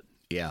taste good.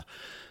 Yeah.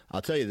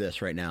 I'll tell you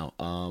this right now.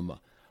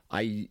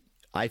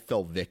 I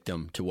fell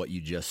victim to what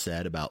you just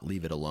said about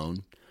leave it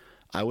alone.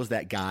 I was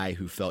that guy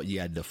who felt you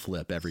had to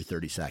flip every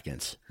 30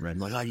 seconds. Right? I'm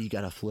like, you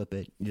got to flip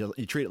it. You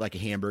treat it like a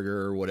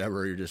hamburger or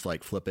whatever. You're just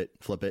like, flip it,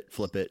 flip it,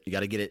 flip it. You got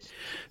to get it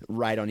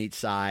right on each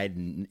side,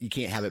 and you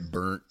can't have it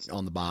burnt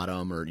on the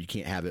bottom, or you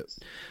can't have it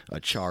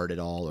charred at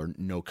all or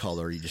no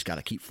color. You just got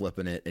to keep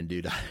flipping it. And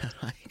dude,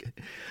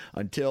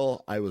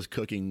 until I was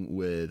cooking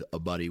with a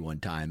buddy one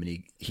time,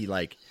 and he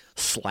like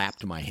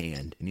slapped my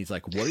hand, and he's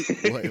like,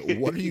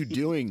 what are you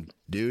doing,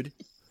 dude?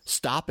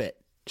 Stop it.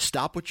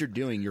 Stop what you're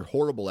doing. You're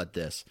horrible at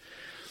this.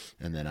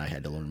 And then I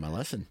had to learn my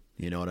lesson.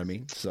 You know what I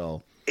mean?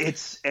 So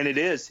it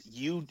is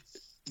you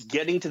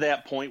getting to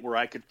that point where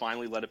I could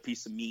finally let a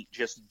piece of meat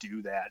just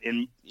do that.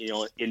 And,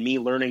 in me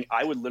learning,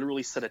 I would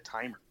literally set a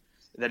timer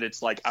that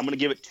it's like, I'm going to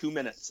give it 2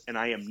 minutes and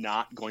I am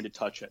not going to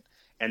touch it.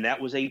 and that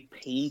was a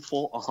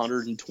painful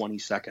 120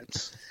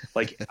 seconds.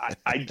 Like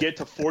I'd get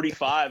to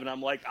 45 and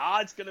I'm like,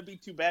 it's going to be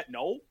too bad.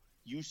 No,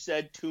 you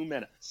said 2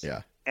 minutes.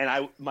 Yeah.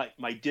 And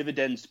my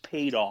dividends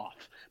paid off.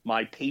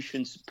 My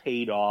patience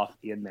paid off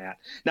in that.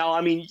 Now,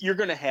 I mean, you're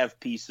going to have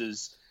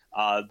pieces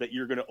that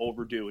you're going to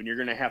overdo, and you're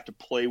going to have to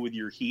play with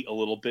your heat a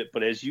little bit.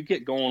 But as you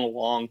get going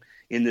along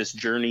in this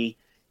journey,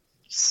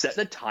 set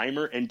the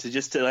timer and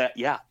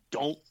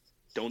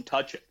don't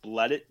touch it.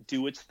 Let it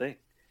do its thing.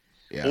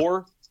 Yeah.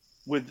 Or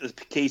with the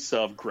case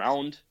of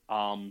ground,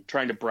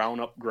 trying to brown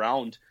up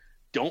ground,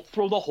 don't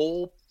throw the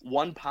whole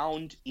 1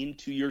 pound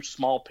into your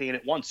small pan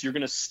at once. You're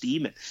going to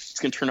steam it. It's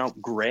going to turn out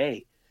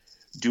gray.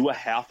 Do a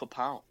half a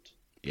pound.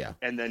 Yeah.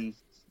 And then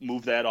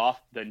move that off,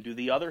 then do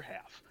the other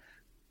half.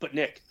 But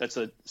Nick, that's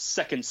a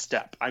second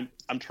step.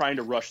 I'm trying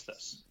to rush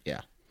this.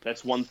 Yeah.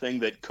 That's one thing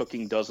that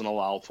cooking doesn't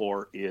allow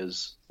for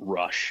is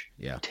rush.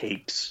 Yeah.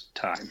 Takes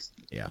time.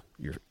 Yeah.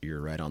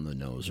 You're right on the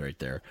nose right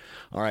there.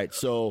 All right.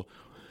 So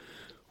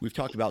we've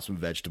talked about some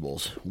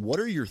vegetables. What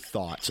are your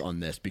thoughts on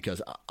this?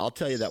 Because I'll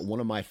tell you that one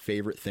of my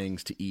favorite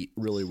things to eat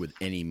really with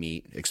any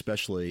meat,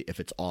 especially if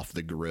it's off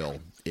the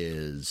grill,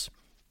 is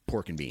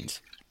pork and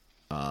beans.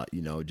 I'm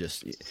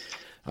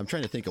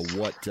trying to think of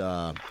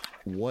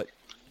what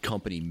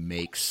company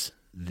makes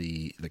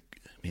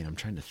I'm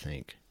trying to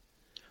think,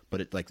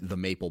 but it's like the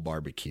maple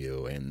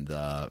barbecue and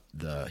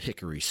the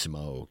hickory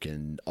smoke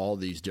and all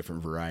these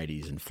different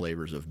varieties and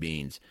flavors of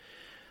beans.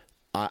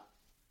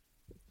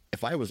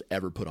 If I was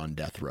ever put on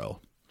death row,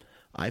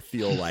 I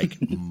feel like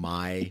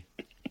my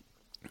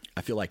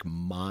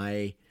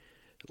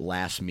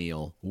last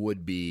meal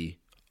would be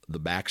the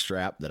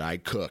backstrap that I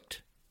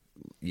cooked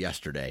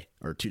yesterday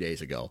or 2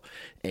 days ago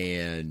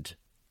and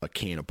a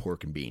can of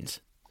pork and beans.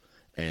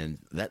 And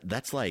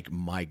that's like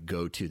my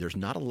go-to. There's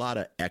not a lot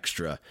of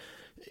extra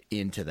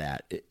into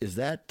that. Does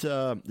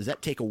that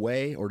take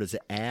away, or does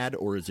it add,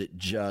 or is it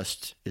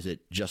just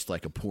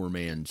like a poor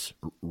man's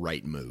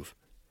right move?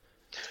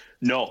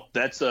 No,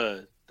 that's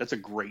a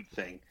great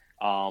thing.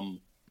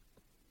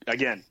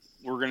 Again,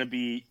 we're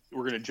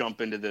gonna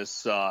jump into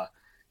this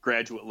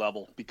graduate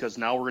level, because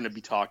now we're gonna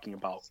be talking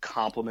about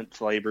complement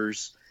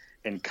flavors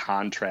and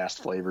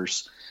contrast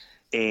flavors,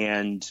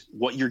 and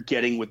what you're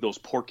getting with those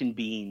pork and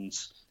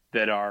beans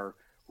that are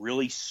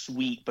really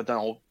sweet, but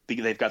then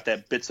they've got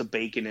that bits of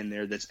bacon in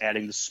there that's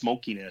adding the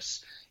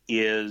smokiness,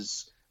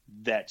 is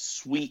that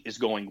sweet is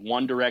going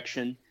one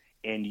direction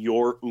and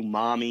your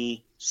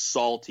umami,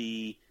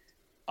 salty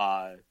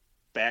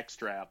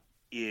backstrap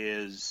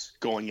is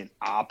going an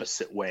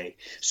opposite way.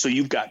 So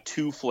you've got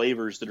two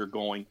flavors that are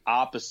going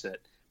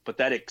opposite, but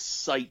that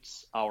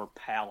excites our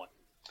palate.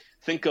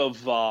 Think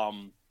of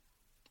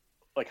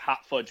like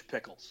hot fudge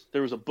pickles.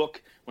 There was a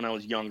book when I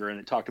was younger, and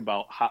it talked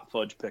about hot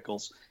fudge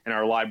pickles, and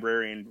our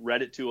librarian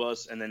read it to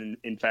us, and then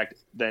in fact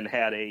then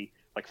had a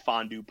like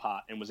fondue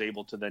pot and was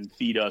able to then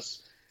feed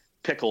us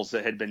pickles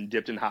that had been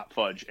dipped in hot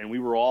fudge. And we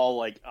were all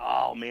like,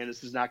 oh man,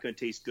 this is not going to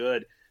taste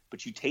good.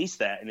 But you taste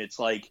that, and it's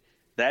like,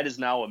 that is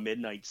now a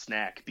midnight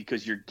snack,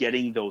 because you're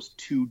getting those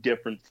two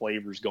different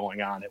flavors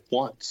going on at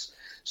once.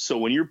 So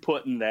when you're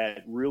putting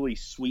that really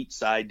sweet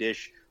side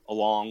dish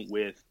along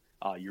with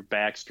your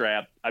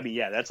backstrap, I mean,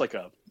 yeah, that's like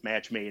a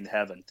match made in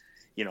heaven.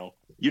 You know,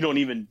 you don't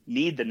even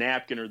need the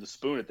napkin or the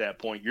spoon at that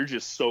point. You're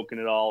just soaking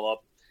it all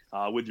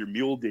up with your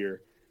mule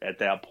deer at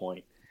that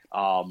point.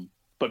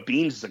 But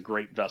beans is a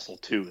great vessel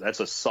too.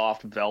 That's a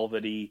soft,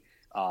 velvety,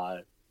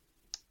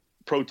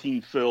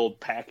 protein-filled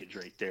package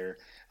right there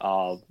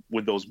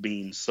with those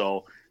beans.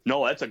 So,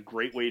 no, that's a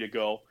great way to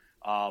go.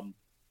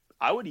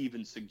 I would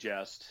even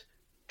suggest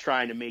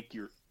trying to make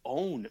your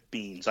own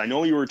beans. I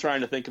know you were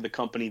trying to think of the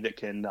company that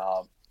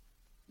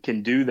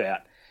can do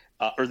that,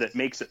 or that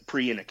makes it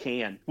pre in a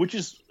can, which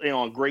is, you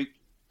know, a great,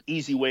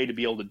 easy way to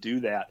be able to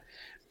do that.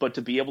 But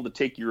to be able to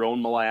take your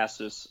own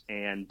molasses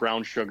and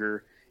brown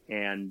sugar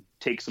and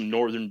take some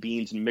northern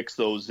beans and mix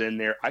those in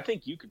there, I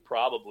think you could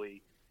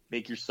probably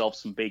make yourself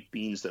some baked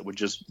beans that would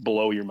just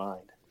blow your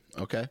mind.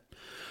 Okay.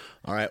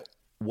 All right.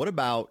 What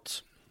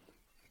about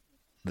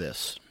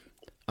this?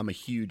 I'm a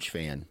huge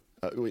fan.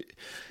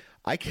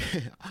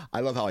 I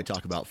love how I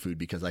talk about food,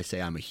 because I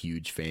say I'm a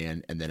huge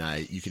fan, and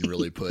then you can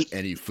really put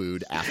any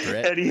food after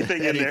it,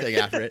 anything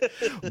after it.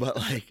 But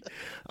like,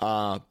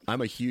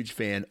 I'm a huge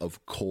fan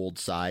of cold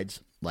sides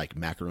like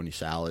macaroni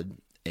salad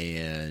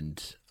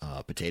and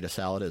potato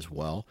salad as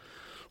well.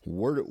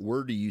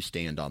 Where do you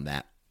stand on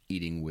that?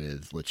 Eating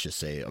with, let's just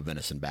say, a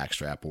venison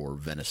backstrap or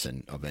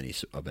venison of any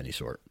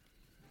sort.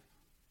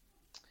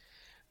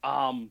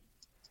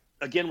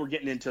 Again, we're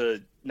going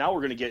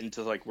to get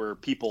into like where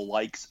people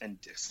likes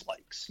and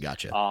dislikes.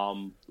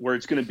 Gotcha. Where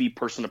it's going to be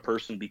person to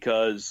person,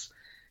 because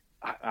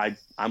I'm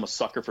a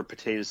sucker for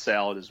potato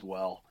salad as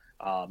well.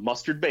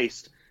 Mustard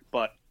based,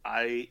 but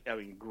I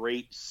mean,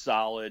 great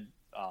solid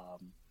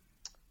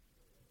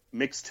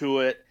mix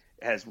to it.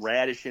 It has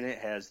radish in it,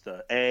 has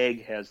the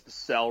egg, has the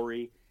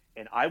celery,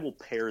 and I will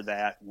pair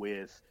that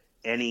with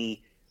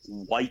any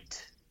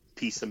white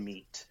piece of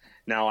meat.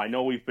 Now, I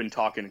know we've been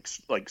talking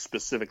like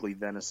specifically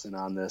venison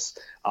on this,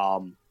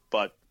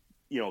 but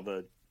you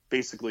know,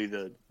 basically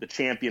the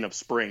champion of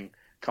spring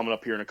coming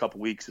up here in a couple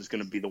weeks is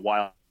going to be the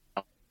wild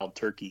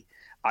turkey.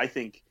 I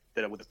think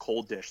that with a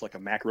cold dish like a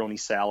macaroni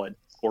salad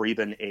or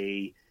even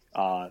a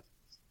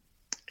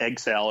egg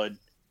salad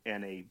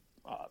and a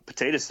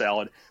potato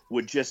salad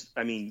would just,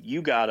 I mean,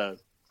 you got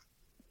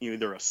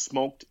either a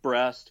smoked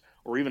breast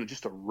or even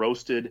just a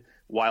roasted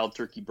wild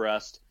turkey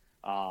breast,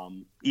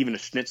 even a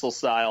schnitzel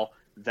style.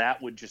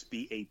 That would just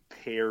be a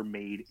pair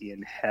made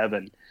in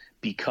heaven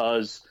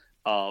because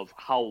of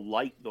how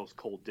light those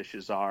cold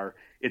dishes are.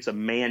 It's a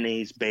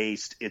mayonnaise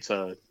based, it's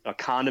a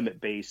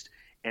condiment based,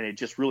 and it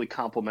just really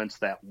complements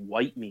that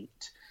white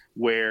meat,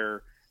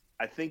 where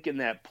I think in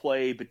that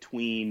play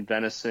between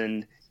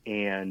venison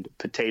and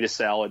potato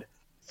salad,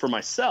 for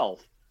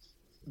myself,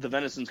 the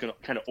venison's going to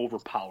kind of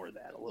overpower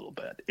that a little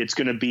bit. It's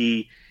going to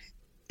be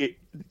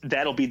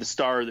that'll be the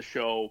star of the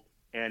show,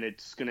 and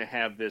it's going to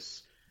have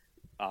this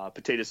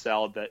potato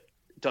salad that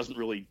doesn't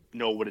really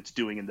know what it's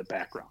doing in the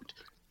background.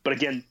 But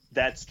again,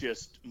 that's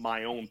just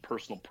my own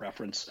personal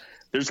preference.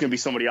 There's going to be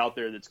somebody out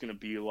there that's going to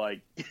be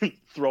like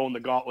throwing the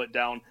gauntlet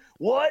down.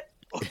 What?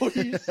 What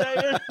are you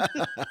saying?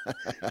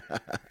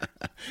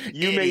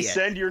 You may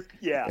send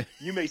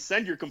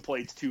your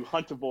complaints to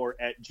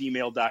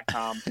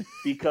huntivore@gmail.com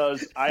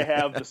because I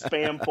have the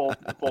spam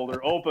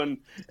folder open,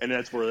 and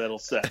that's where that'll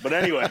sit. But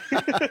anyway,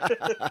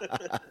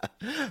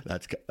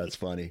 that's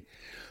funny.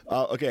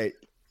 Okay.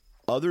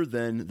 Other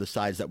than the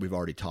sides that we've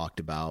already talked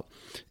about,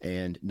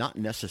 and not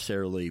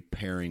necessarily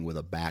pairing with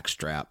a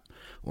backstrap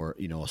or,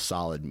 a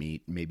solid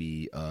meat,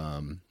 maybe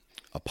a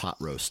pot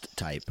roast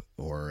type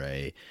or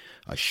a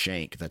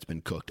shank that's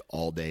been cooked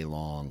all day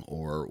long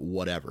or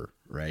whatever,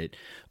 right?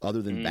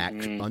 Other than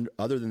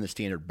other than the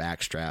standard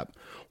backstrap,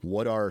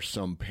 what are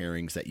some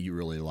pairings that you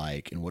really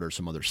like, and what are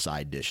some other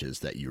side dishes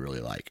that you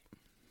really like?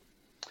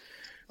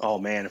 Oh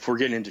man, if we're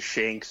getting into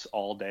shanks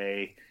all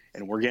day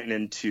and we're getting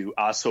into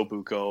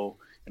ossobuco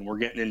and we're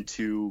getting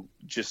into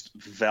just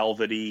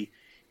velvety,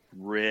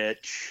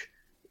 rich,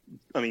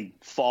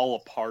 fall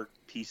apart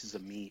pieces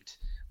of meat,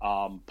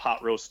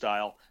 pot roast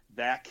style,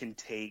 that can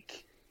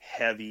take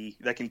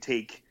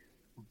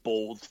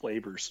bold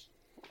flavors.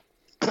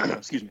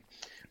 Excuse me.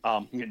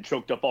 I'm getting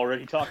choked up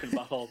already talking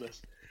about all this.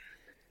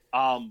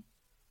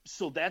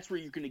 So that's where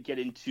you're going to get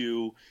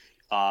into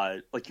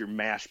like your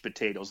mashed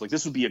potatoes. Like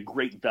this would be a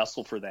great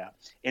vessel for that.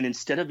 And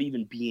instead of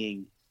even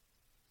being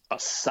a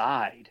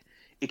side,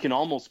 it can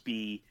almost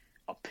be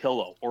a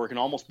pillow, or it can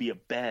almost be a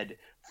bed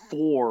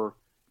for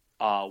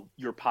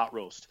your pot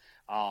roast.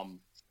 I'm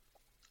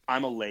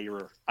a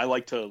layerer. I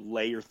like to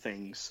layer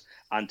things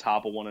on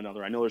top of one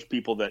another. I know there's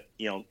people that,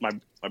 my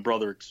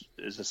brother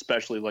is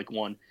especially like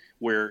one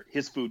where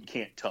his food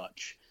can't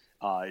touch.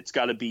 It's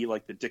got to be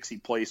like the Dixie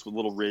place with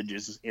little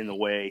ridges in the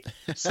way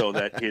so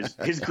that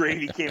his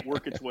gravy can't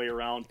work its way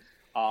around.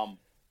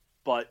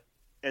 But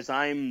as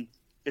I'm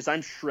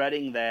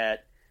shredding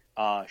that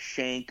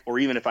shank, or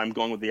even if I'm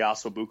going with the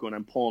ossobuco and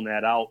I'm pulling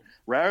that out,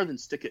 rather than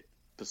stick it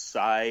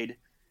beside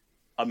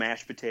a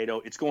mashed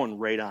potato, it's going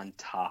right on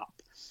top.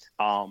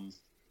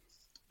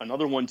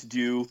 Another one to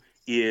do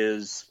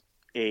is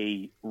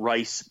a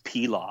rice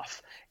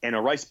pilaf. And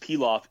a rice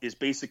pilaf is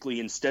basically,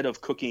 instead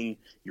of cooking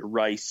your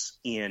rice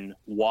in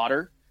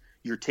water,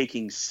 you're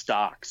taking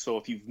stock. So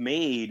if you've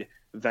made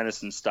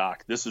venison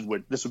stock, this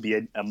would be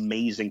an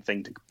amazing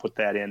thing to put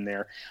that in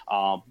there.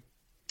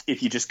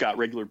 If you just got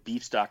regular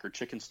beef stock or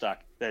chicken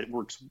stock, that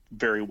works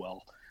very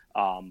well.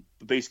 But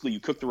basically you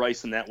cook the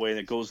rice in that way, and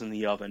it goes in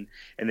the oven,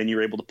 and then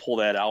you're able to pull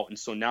that out. And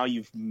so now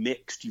you've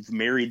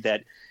married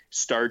that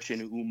starch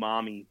and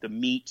umami, the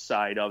meat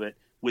side of it,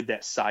 with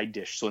that side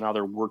dish. So now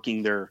they're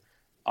working their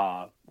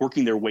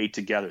way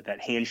together.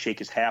 That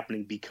handshake is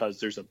happening because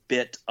there's a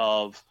bit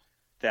of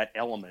that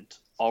element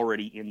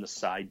already in the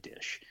side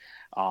dish.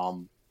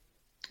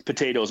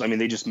 Potatoes,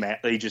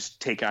 they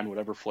just take on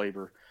whatever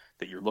flavor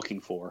that you're looking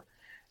for.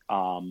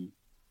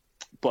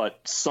 But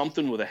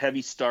something with a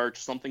heavy starch,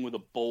 something with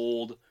a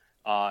bold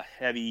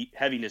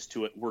heaviness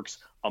to it works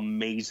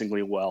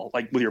amazingly well.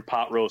 Like with your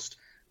pot roast,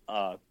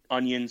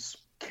 onions,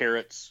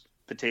 carrots,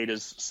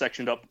 potatoes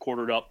sectioned up,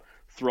 quartered up,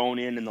 thrown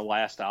in the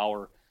last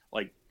hour.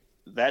 Like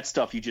that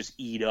stuff you just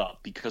eat up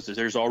because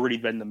there's already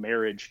been the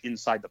marriage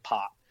inside the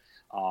pot.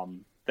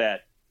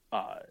 That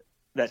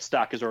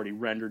stock has already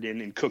rendered in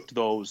and cooked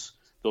those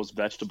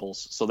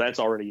vegetables. So that's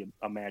already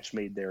a match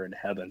made there in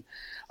heaven.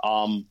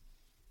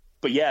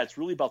 But yeah, it's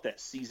really about that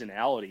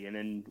seasonality. And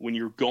then when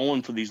you're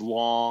going for these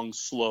long,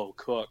 slow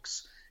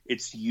cooks,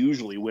 it's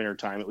usually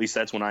wintertime. At least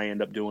that's when I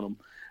end up doing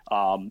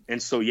them. And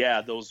so,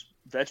 yeah, those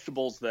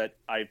vegetables that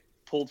I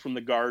pulled from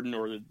the garden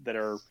or that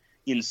are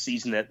in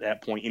season at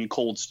that point in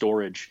cold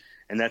storage,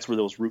 and that's where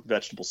those root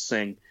vegetables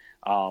sing.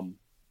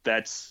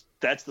 That's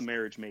the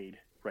marriage made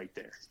right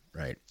there.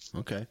 Right.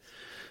 Okay.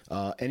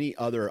 Any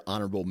other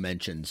honorable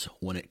mentions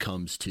when it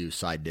comes to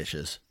side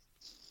dishes?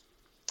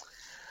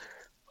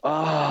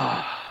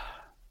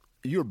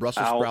 You a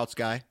Brussels sprouts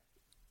guy?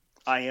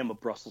 I am a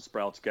Brussels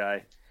sprouts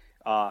guy.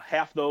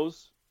 Half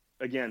those,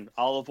 again,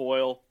 olive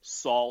oil,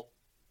 salt,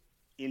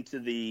 into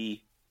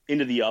the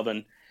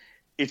oven.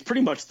 it's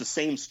pretty much the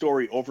same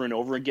story over and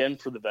over again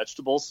for the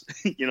vegetables.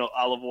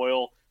 Olive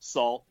oil,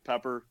 salt,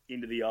 pepper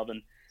into the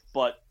oven,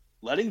 but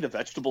letting the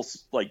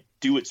vegetables like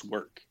do its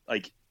work.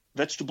 Like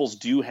vegetables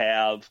do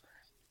have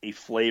a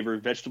flavor.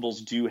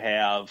 Vegetables do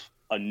have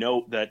a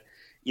note that,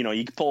 you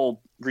can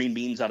pull green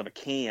beans out of a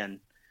can.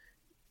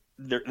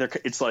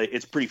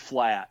 It's pretty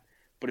flat.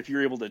 But if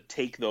you're able to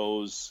take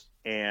those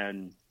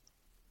and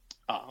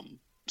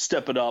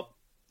step it up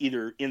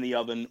either in the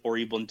oven or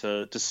even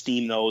to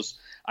steam those.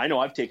 I know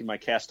I've taken my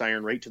cast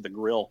iron right to the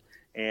grill,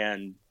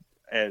 and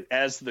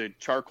as the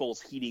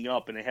charcoal's heating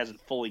up and it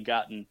hasn't fully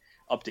gotten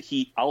up to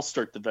heat, I'll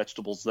start the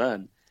vegetables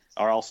then,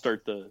 or I'll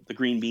start the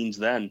green beans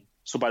then.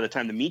 So by the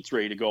time the meat's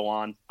ready to go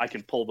on, I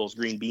can pull those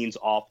green beans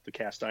off the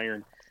cast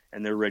iron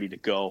and they're ready to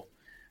go.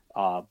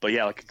 But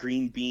yeah, like a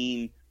green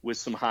bean with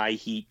some high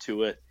heat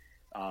to it,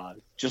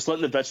 just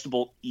letting the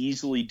vegetable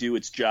easily do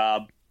its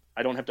job.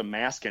 I don't have to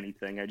mask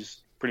anything. I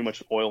just pretty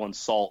much oil and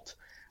salt.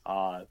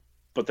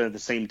 But then at the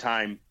same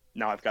time,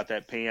 now I've got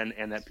that pan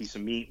and that piece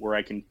of meat where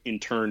I can in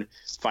turn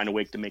find a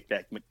way to make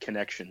that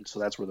connection. So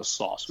that's where the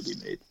sauce would be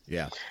made.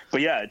 Yeah.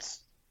 But yeah,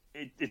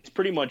 it's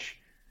pretty much,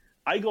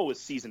 I go with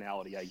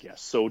seasonality, I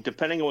guess. So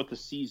depending on what the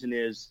season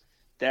is,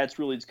 that's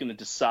really it's going to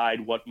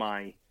decide what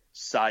my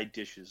side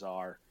dishes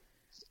are.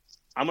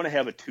 I'm going to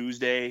have a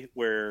Tuesday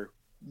where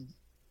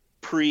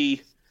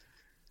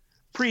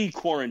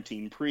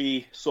pre-quarantine,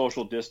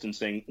 pre-social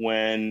distancing,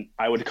 when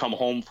I would come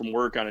home from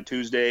work on a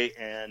Tuesday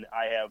and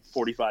I have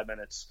 45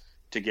 minutes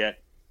to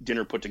get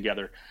dinner put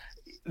together.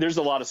 There's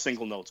a lot of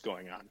single notes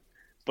going on.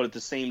 But at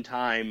the same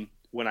time,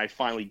 when I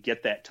finally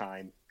get that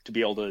time to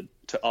be able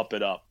to up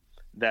it up,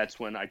 that's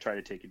when I try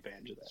to take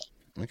advantage of that.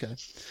 Okay.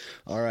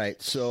 All right.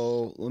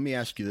 So let me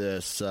ask you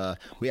this.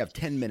 We have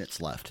 10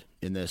 minutes left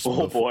in this.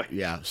 Oh, boy.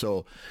 Yeah.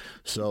 So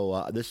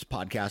this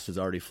podcast has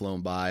already flown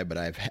by, but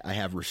I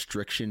have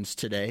restrictions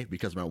today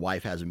because my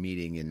wife has a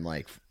meeting in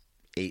like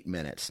 9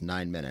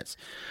 minutes.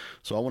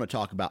 So I want to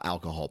talk about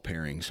alcohol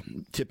pairings.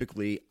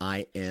 Typically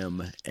I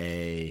am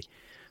a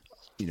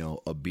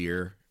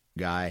beer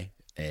guy,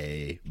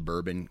 a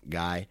bourbon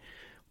guy,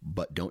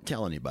 but don't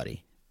tell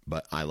anybody,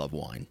 but I love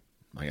wine.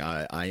 Like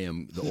I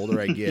am, the older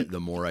I get,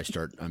 the more I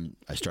start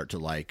to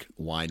like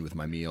wine with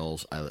my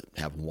meals. I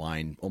have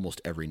wine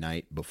almost every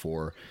night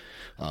before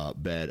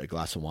bed, a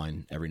glass of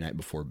wine every night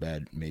before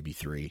bed, maybe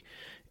 3.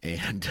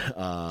 And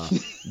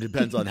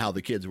depends on how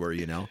the kids were,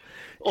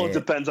 Well, it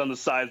depends on the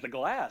size of the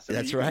glass.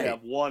 That's you right. You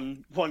have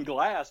one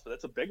glass, but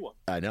that's a big one.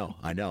 I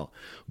know.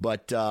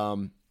 But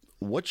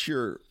what's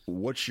your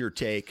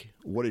take?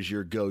 What is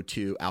your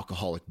go-to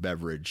alcoholic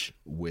beverage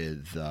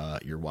with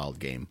your wild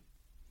game?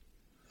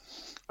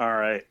 All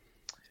right.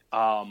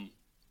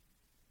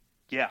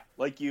 Yeah,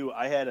 like you,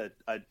 I had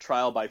a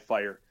trial by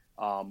fire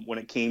when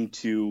it came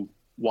to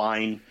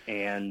wine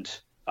and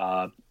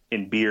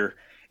beer.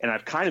 And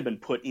I've kind of been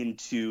put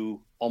into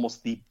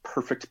almost the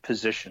perfect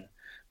position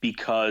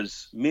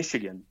because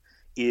Michigan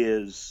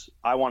is,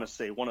 I want to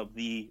say, one of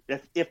the,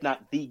 if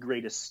not the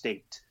greatest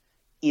state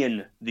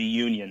in the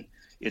union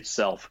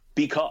itself,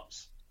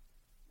 because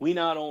we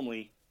not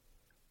only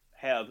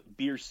have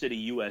Beer City,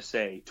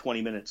 USA,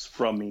 20 minutes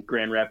from me,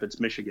 Grand Rapids,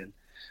 Michigan.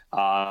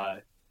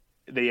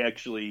 They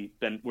actually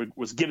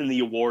was given the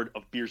award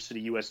of Beer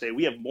City, USA.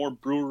 We have more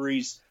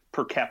breweries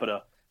per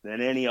capita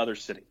than any other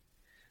city.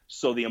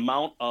 So the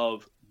amount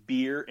of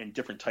beer and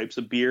different types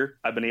of beer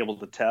I've been able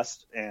to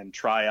test and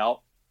try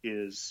out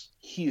is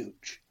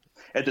huge.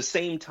 At the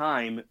same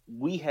time,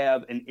 we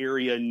have an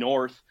area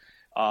north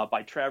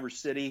by Traverse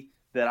City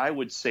that I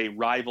would say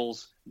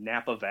rivals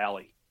Napa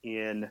Valley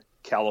in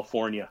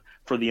California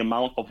for the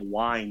amount of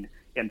wine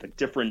and the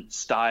different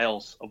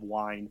styles of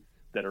wine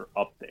that are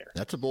up there.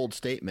 That's a bold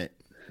statement.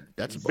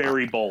 That's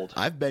very bold.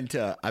 I've been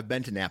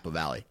to Napa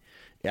Valley.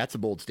 That's a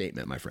bold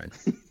statement, my friend.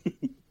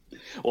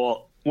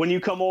 Well, when you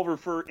come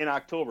over in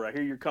October, I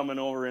hear you're coming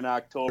over in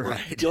October.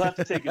 Right. You'll have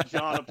to take a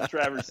John up to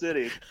Traverse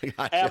City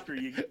after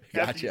you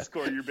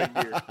score your big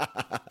beer.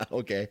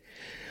 Okay.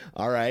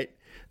 All right.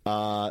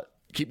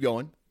 Keep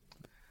going.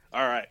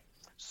 All right.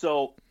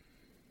 So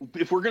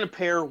if we're going to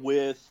pair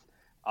with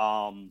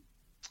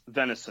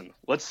venison,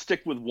 let's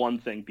stick with one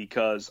thing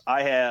because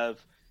I have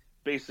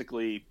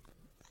basically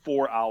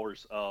 4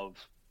 hours of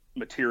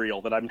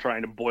material that I'm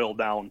trying to boil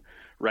down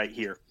right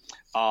here.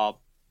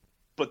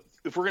 But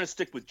if we're going to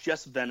stick with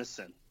just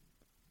venison,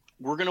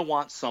 we're going to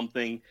want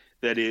something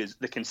that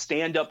can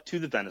stand up to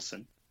the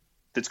venison,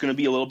 that's going to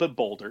be a little bit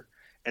bolder,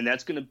 and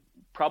that's going to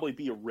probably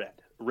be a red.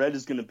 Red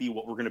is going to be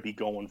what we're going to be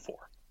going for.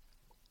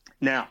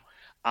 Now,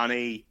 on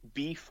a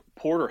beef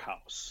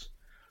porterhouse,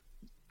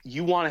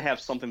 you want to have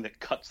something that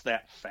cuts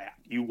that fat.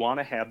 You want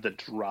to have the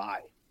dry.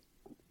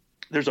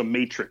 There's a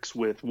matrix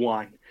with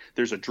wine.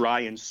 There's a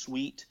dry and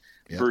sweet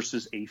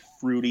versus a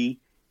fruity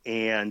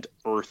and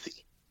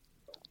earthy.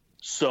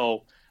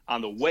 So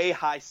on the way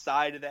high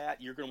side of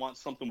that, you're going to want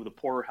something with a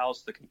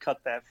porterhouse that can cut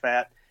that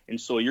fat. And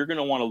so you're going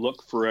to want to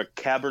look for a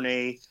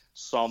Cabernet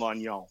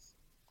Sauvignon.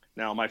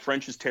 Now, my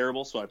French is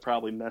terrible, so I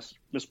probably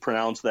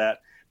mispronounced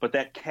that. But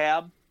that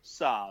Cab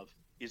Sauv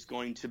is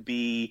going to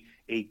be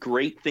a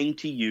great thing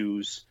to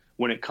use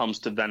when it comes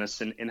to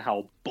venison and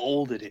how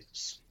bold it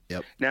is.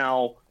 Yep.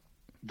 Now,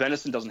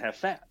 venison doesn't have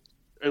fat.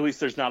 At least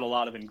there's not a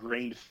lot of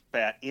ingrained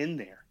fat in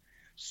there.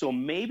 So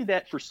maybe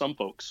that for some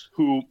folks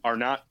who are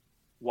not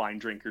wine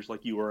drinkers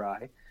like you or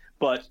I,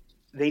 but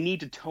they need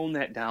to tone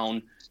that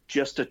down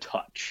just a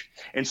touch.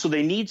 And so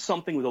they need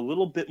something with a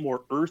little bit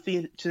more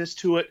earthiness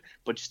to it,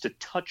 but just a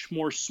touch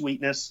more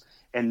sweetness.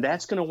 And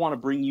that's going to want to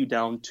bring you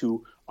down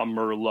to a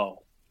Merlot.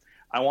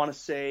 I want to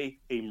say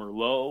a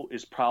Merlot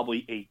is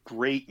probably a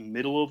great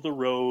middle of the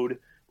road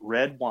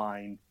red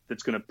wine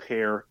that's going to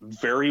pair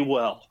very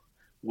well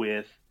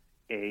with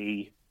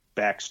a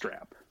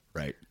backstrap.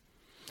 Right.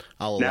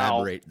 I'm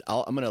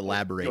going to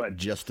elaborate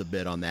just a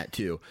bit on that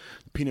too.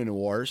 Pinot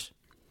Noirs,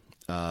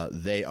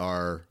 they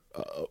are,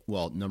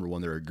 number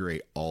one, they're a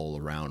great all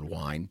around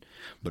wine,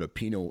 but a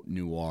Pinot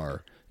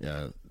Noir,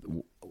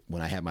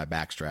 when I had my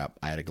backstrap,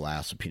 I had a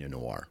glass of Pinot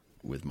Noir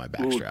with my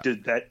backstrap.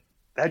 Ooh,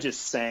 that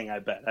just sang, I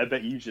bet. I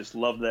bet you just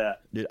love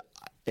that. Dude,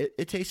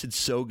 it tasted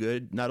so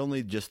good. Not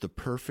only just a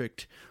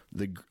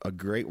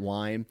great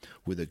wine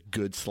with a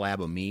good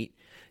slab of meat,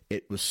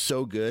 it was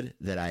so good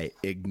that I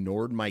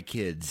ignored my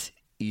kids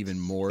even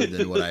more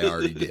than what I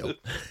already do.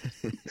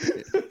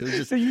 It was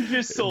just, so you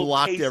just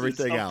blocked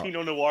everything out.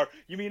 Pinot Noir.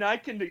 You mean I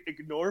can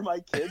ignore my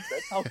kids?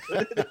 That's how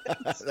good it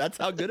is. That's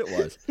how good it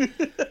was.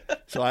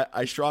 So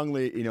I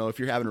strongly, if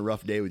you're having a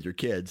rough day with your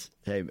kids,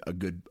 hey, a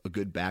good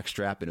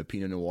backstrap and a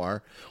Pinot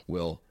Noir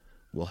will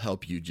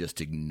help you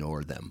just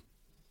ignore them.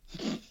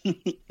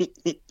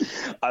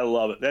 I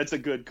love it. That's a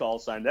good call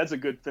sign. That's a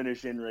good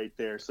finish in right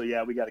there. So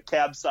yeah, we got a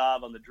Cab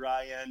Sauv on the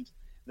dry end,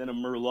 then a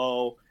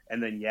Merlot,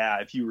 and then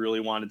if you really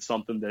wanted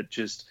something that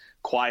just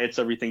quiets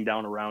everything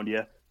down around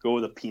you, go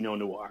with a Pinot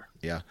Noir.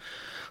 Yeah.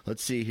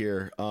 Let's see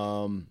here.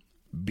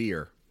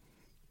 Beer.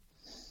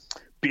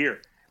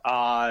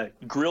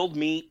 Grilled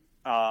meat,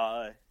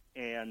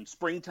 and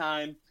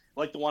springtime,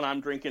 like the one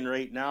I'm drinking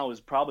right now, is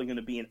probably going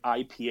to be an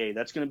IPA.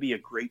 That's going to be a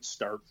great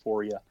start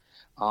for you.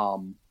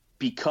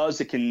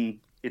 Because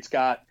it's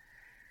got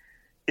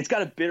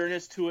a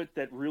bitterness to it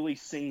that really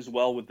sings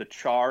well with the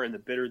char and the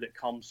bitter that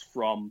comes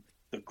from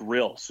the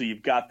grill. So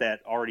you've got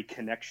that already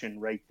connection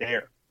right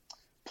there.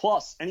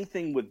 Plus,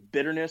 anything with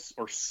bitterness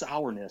or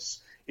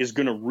sourness is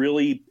going to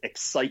really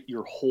excite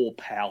your whole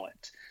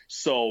palate.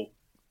 So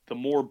the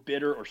more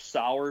bitter or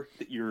sour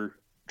that you're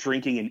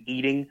drinking and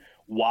eating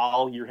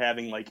while you're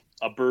having like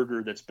a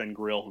burger that's been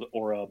grilled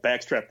or a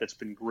backstrap that's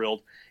been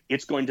grilled,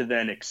 it's going to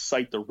then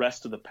excite the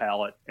rest of the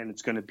palate, and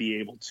it's going to be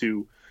able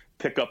to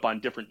pick up on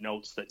different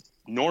notes that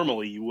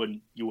normally you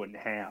wouldn't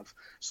have.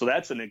 So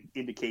that's an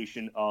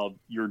indication of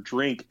your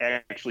drink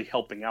actually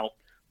helping out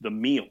the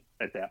meal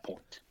at that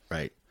point.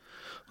 Right.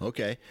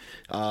 Okay.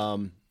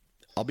 I'll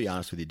be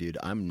honest with you, dude.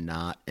 I'm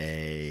not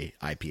a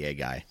IPA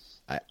guy.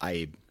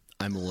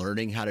 I'm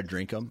learning how to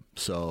drink them,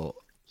 so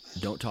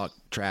don't talk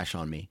trash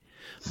on me.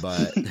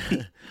 But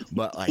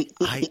like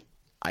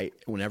I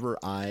whenever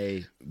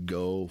I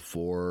go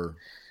for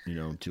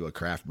to a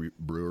craft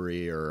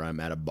brewery or I'm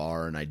at a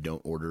bar and I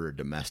don't order a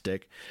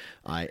domestic,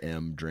 I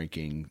am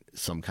drinking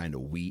some kind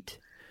of wheat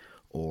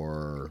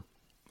or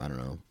I don't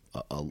know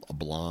a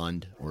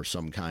blonde or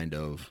some kind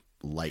of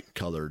light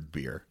colored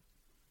beer.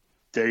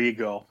 There you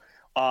go.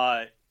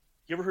 You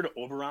ever heard of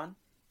Oberon?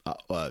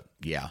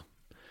 Yeah.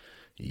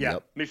 Yeah,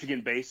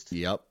 Michigan-based.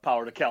 Yep.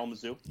 Power to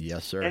Kalamazoo.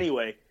 Yes, sir.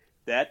 Anyway,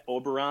 that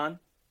Oberon,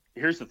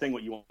 here's the thing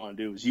what you want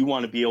to do is you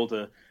want to be able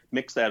to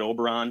mix that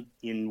Oberon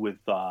in with,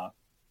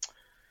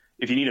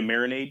 if you need a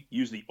marinade,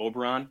 use the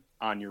Oberon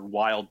on your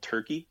wild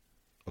turkey.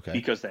 Okay.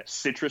 Because that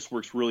citrus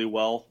works really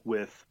well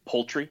with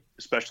poultry,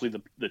 especially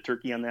the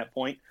turkey on that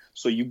point.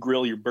 So you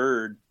grill your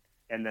bird,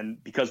 and then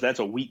because that's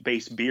a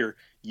wheat-based beer,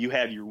 you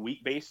have your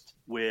wheat-based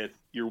with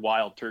your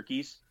wild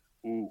turkeys.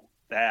 Ooh,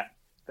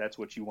 that's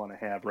what you want to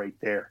have right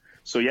there.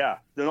 So yeah,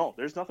 no,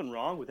 there's nothing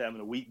wrong with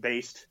having a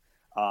wheat-based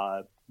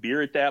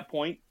beer at that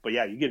point. But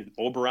yeah, you get an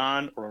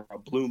Oberon or a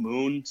Blue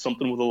Moon,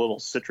 something with a little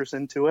citrus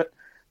into it.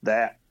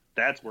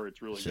 That's where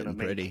it's really going to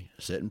make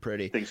sitting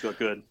pretty. Things look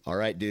good. All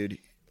right, dude.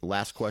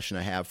 Last question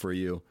I have for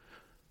you.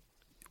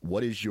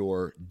 What is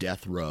your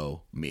death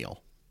row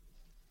meal?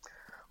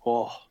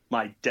 Oh,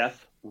 my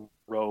death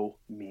row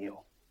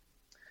meal.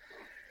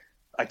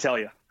 I tell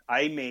you,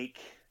 I make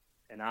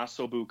an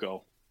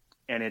ossobuco,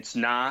 and it's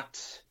not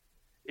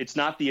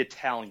the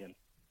Italian.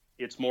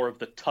 It's more of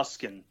the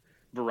Tuscan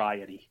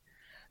variety.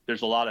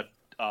 There's a lot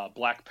of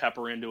black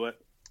pepper into it,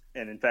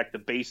 and in fact, the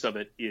base of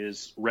it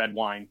is red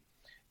wine.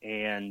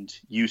 And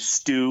you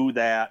stew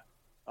that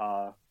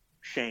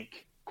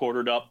shank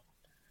quartered up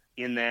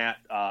in that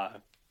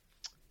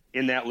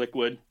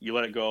liquid. You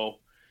let it go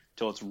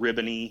till it's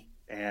ribbony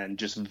and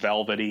just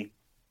velvety.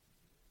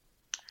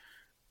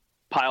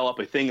 Pile up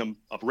a thing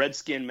of red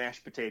skin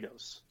mashed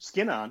potatoes,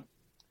 skin on.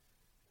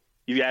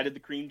 You've added the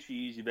cream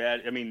cheese. You've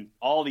added,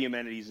 all the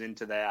amenities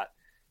into that.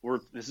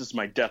 This is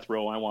my death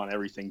row. I want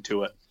everything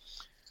to it.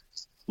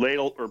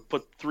 Ladle or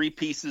put 3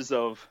 pieces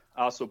of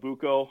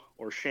ossobuco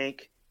or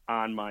shank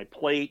on my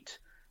plate.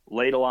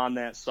 Ladle on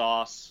that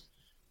sauce.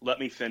 let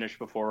me finish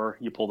before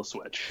you pull the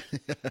switch.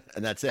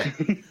 And that's it.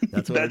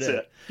 That's what That's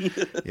it.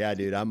 Yeah,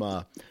 dude.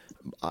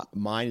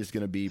 Mine is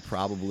going to be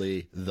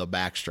probably the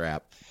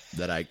backstrap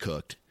that I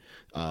cooked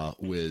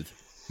with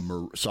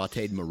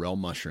sauteed morel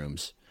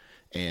mushrooms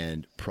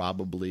and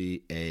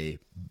probably a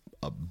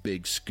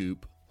big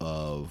scoop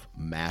of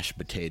mashed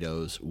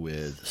potatoes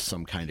with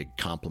some kind of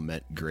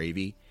complement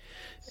gravy,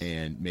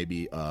 and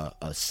maybe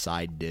a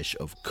side dish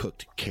of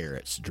cooked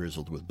carrots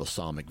drizzled with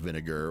balsamic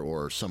vinegar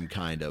or some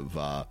kind of,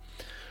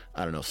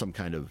 some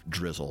kind of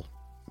drizzle,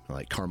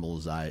 like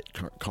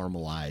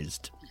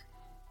caramelized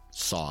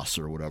sauce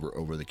or whatever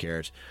over the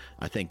carrots.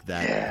 I think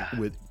that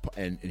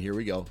and here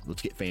we go.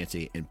 Let's get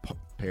fancy and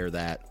pair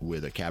that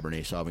with a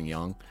Cabernet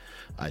Sauvignon.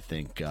 I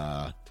think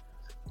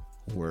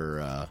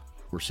we're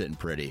sitting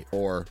pretty.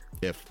 Or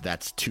if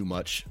that's too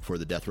much for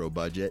the Death Row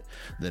budget,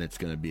 then it's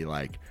going to be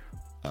like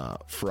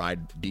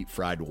deep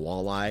fried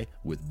walleye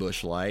with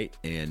Busch Light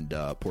and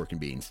pork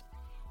and beans.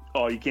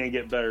 Oh, you can't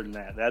get better than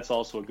that. That's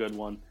also a good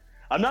one.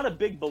 I'm not a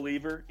big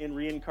believer in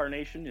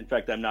reincarnation. In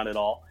fact, I'm not at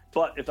all.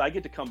 But if I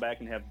get to come back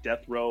and have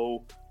Death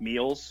Row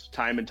meals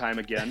time and time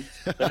again,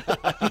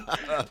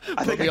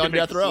 I think Put me on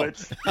Death Row.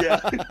 Yeah.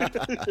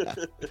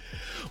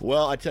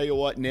 Well, I tell you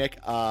what, Nick,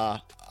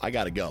 I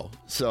got to go.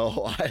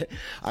 So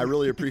I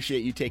really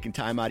appreciate you taking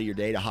time out of your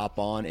day to hop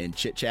on and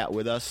chit-chat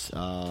with us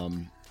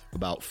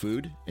about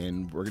food.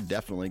 And we're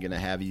definitely going to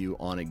have you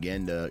on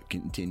again to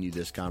continue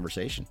this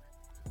conversation.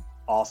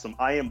 Awesome.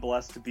 I am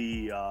blessed to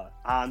be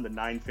on the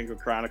Nine Finger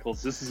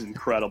Chronicles. This is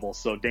incredible.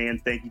 So, Dan,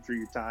 thank you for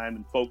your time.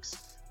 And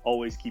folks,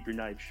 always keep your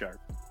knife sharp.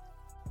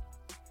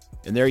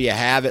 And there you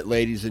have it,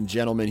 ladies and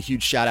gentlemen.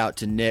 Huge shout out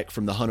to Nick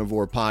from the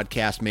Huntivore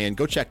Podcast, man.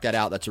 Go check that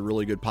out. That's a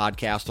really good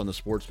podcast on the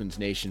Sportsman's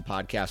Nation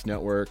Podcast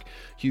Network.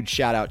 Huge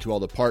shout out to all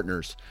the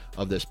partners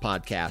of this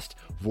podcast: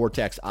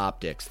 Vortex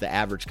Optics, The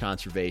Average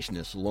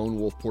Conservationist, Lone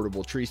Wolf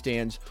Portable Tree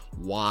Stands,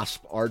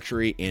 Wasp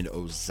Archery, and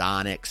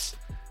Ozonics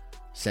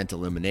Scent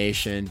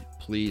Elimination.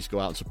 Please go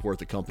out and support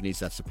the companies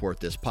that support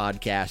this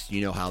podcast.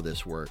 You know how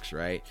this works,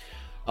 right?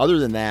 Other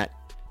than that,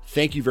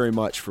 thank you very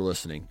much for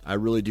listening. I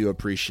really do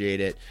appreciate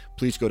it.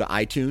 Please go to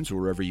iTunes or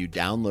wherever you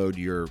download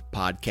your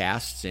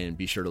podcasts and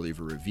be sure to leave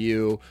a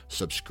review,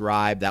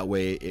 subscribe. That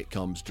way it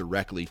comes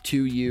directly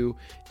to you.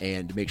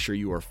 And make sure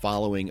you are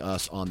following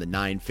us on the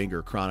Nine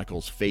Finger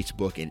Chronicles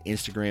Facebook and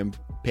Instagram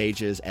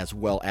pages, as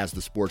well as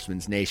the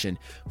Sportsman's Nation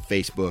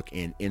Facebook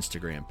and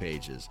Instagram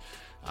pages.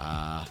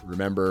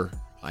 Remember,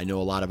 I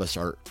know a lot of us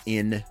are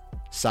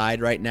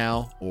inside right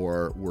now,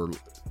 or we're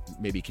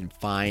maybe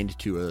confined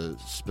to a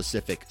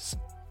specific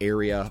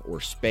area or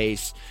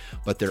space,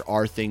 but there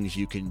are things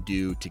you can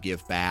do to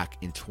give back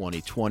in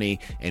 2020,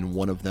 and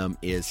one of them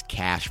is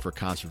Cash for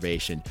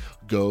Conservation.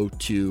 Go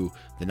to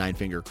the Nine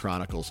Finger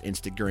Chronicles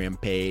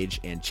Instagram page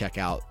and check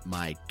out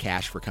my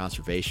Cash for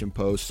Conservation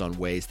posts on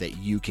ways that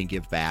you can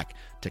give back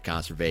to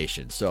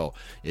conservation. So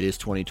it is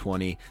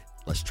 2020.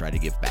 Let's try to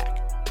give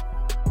back.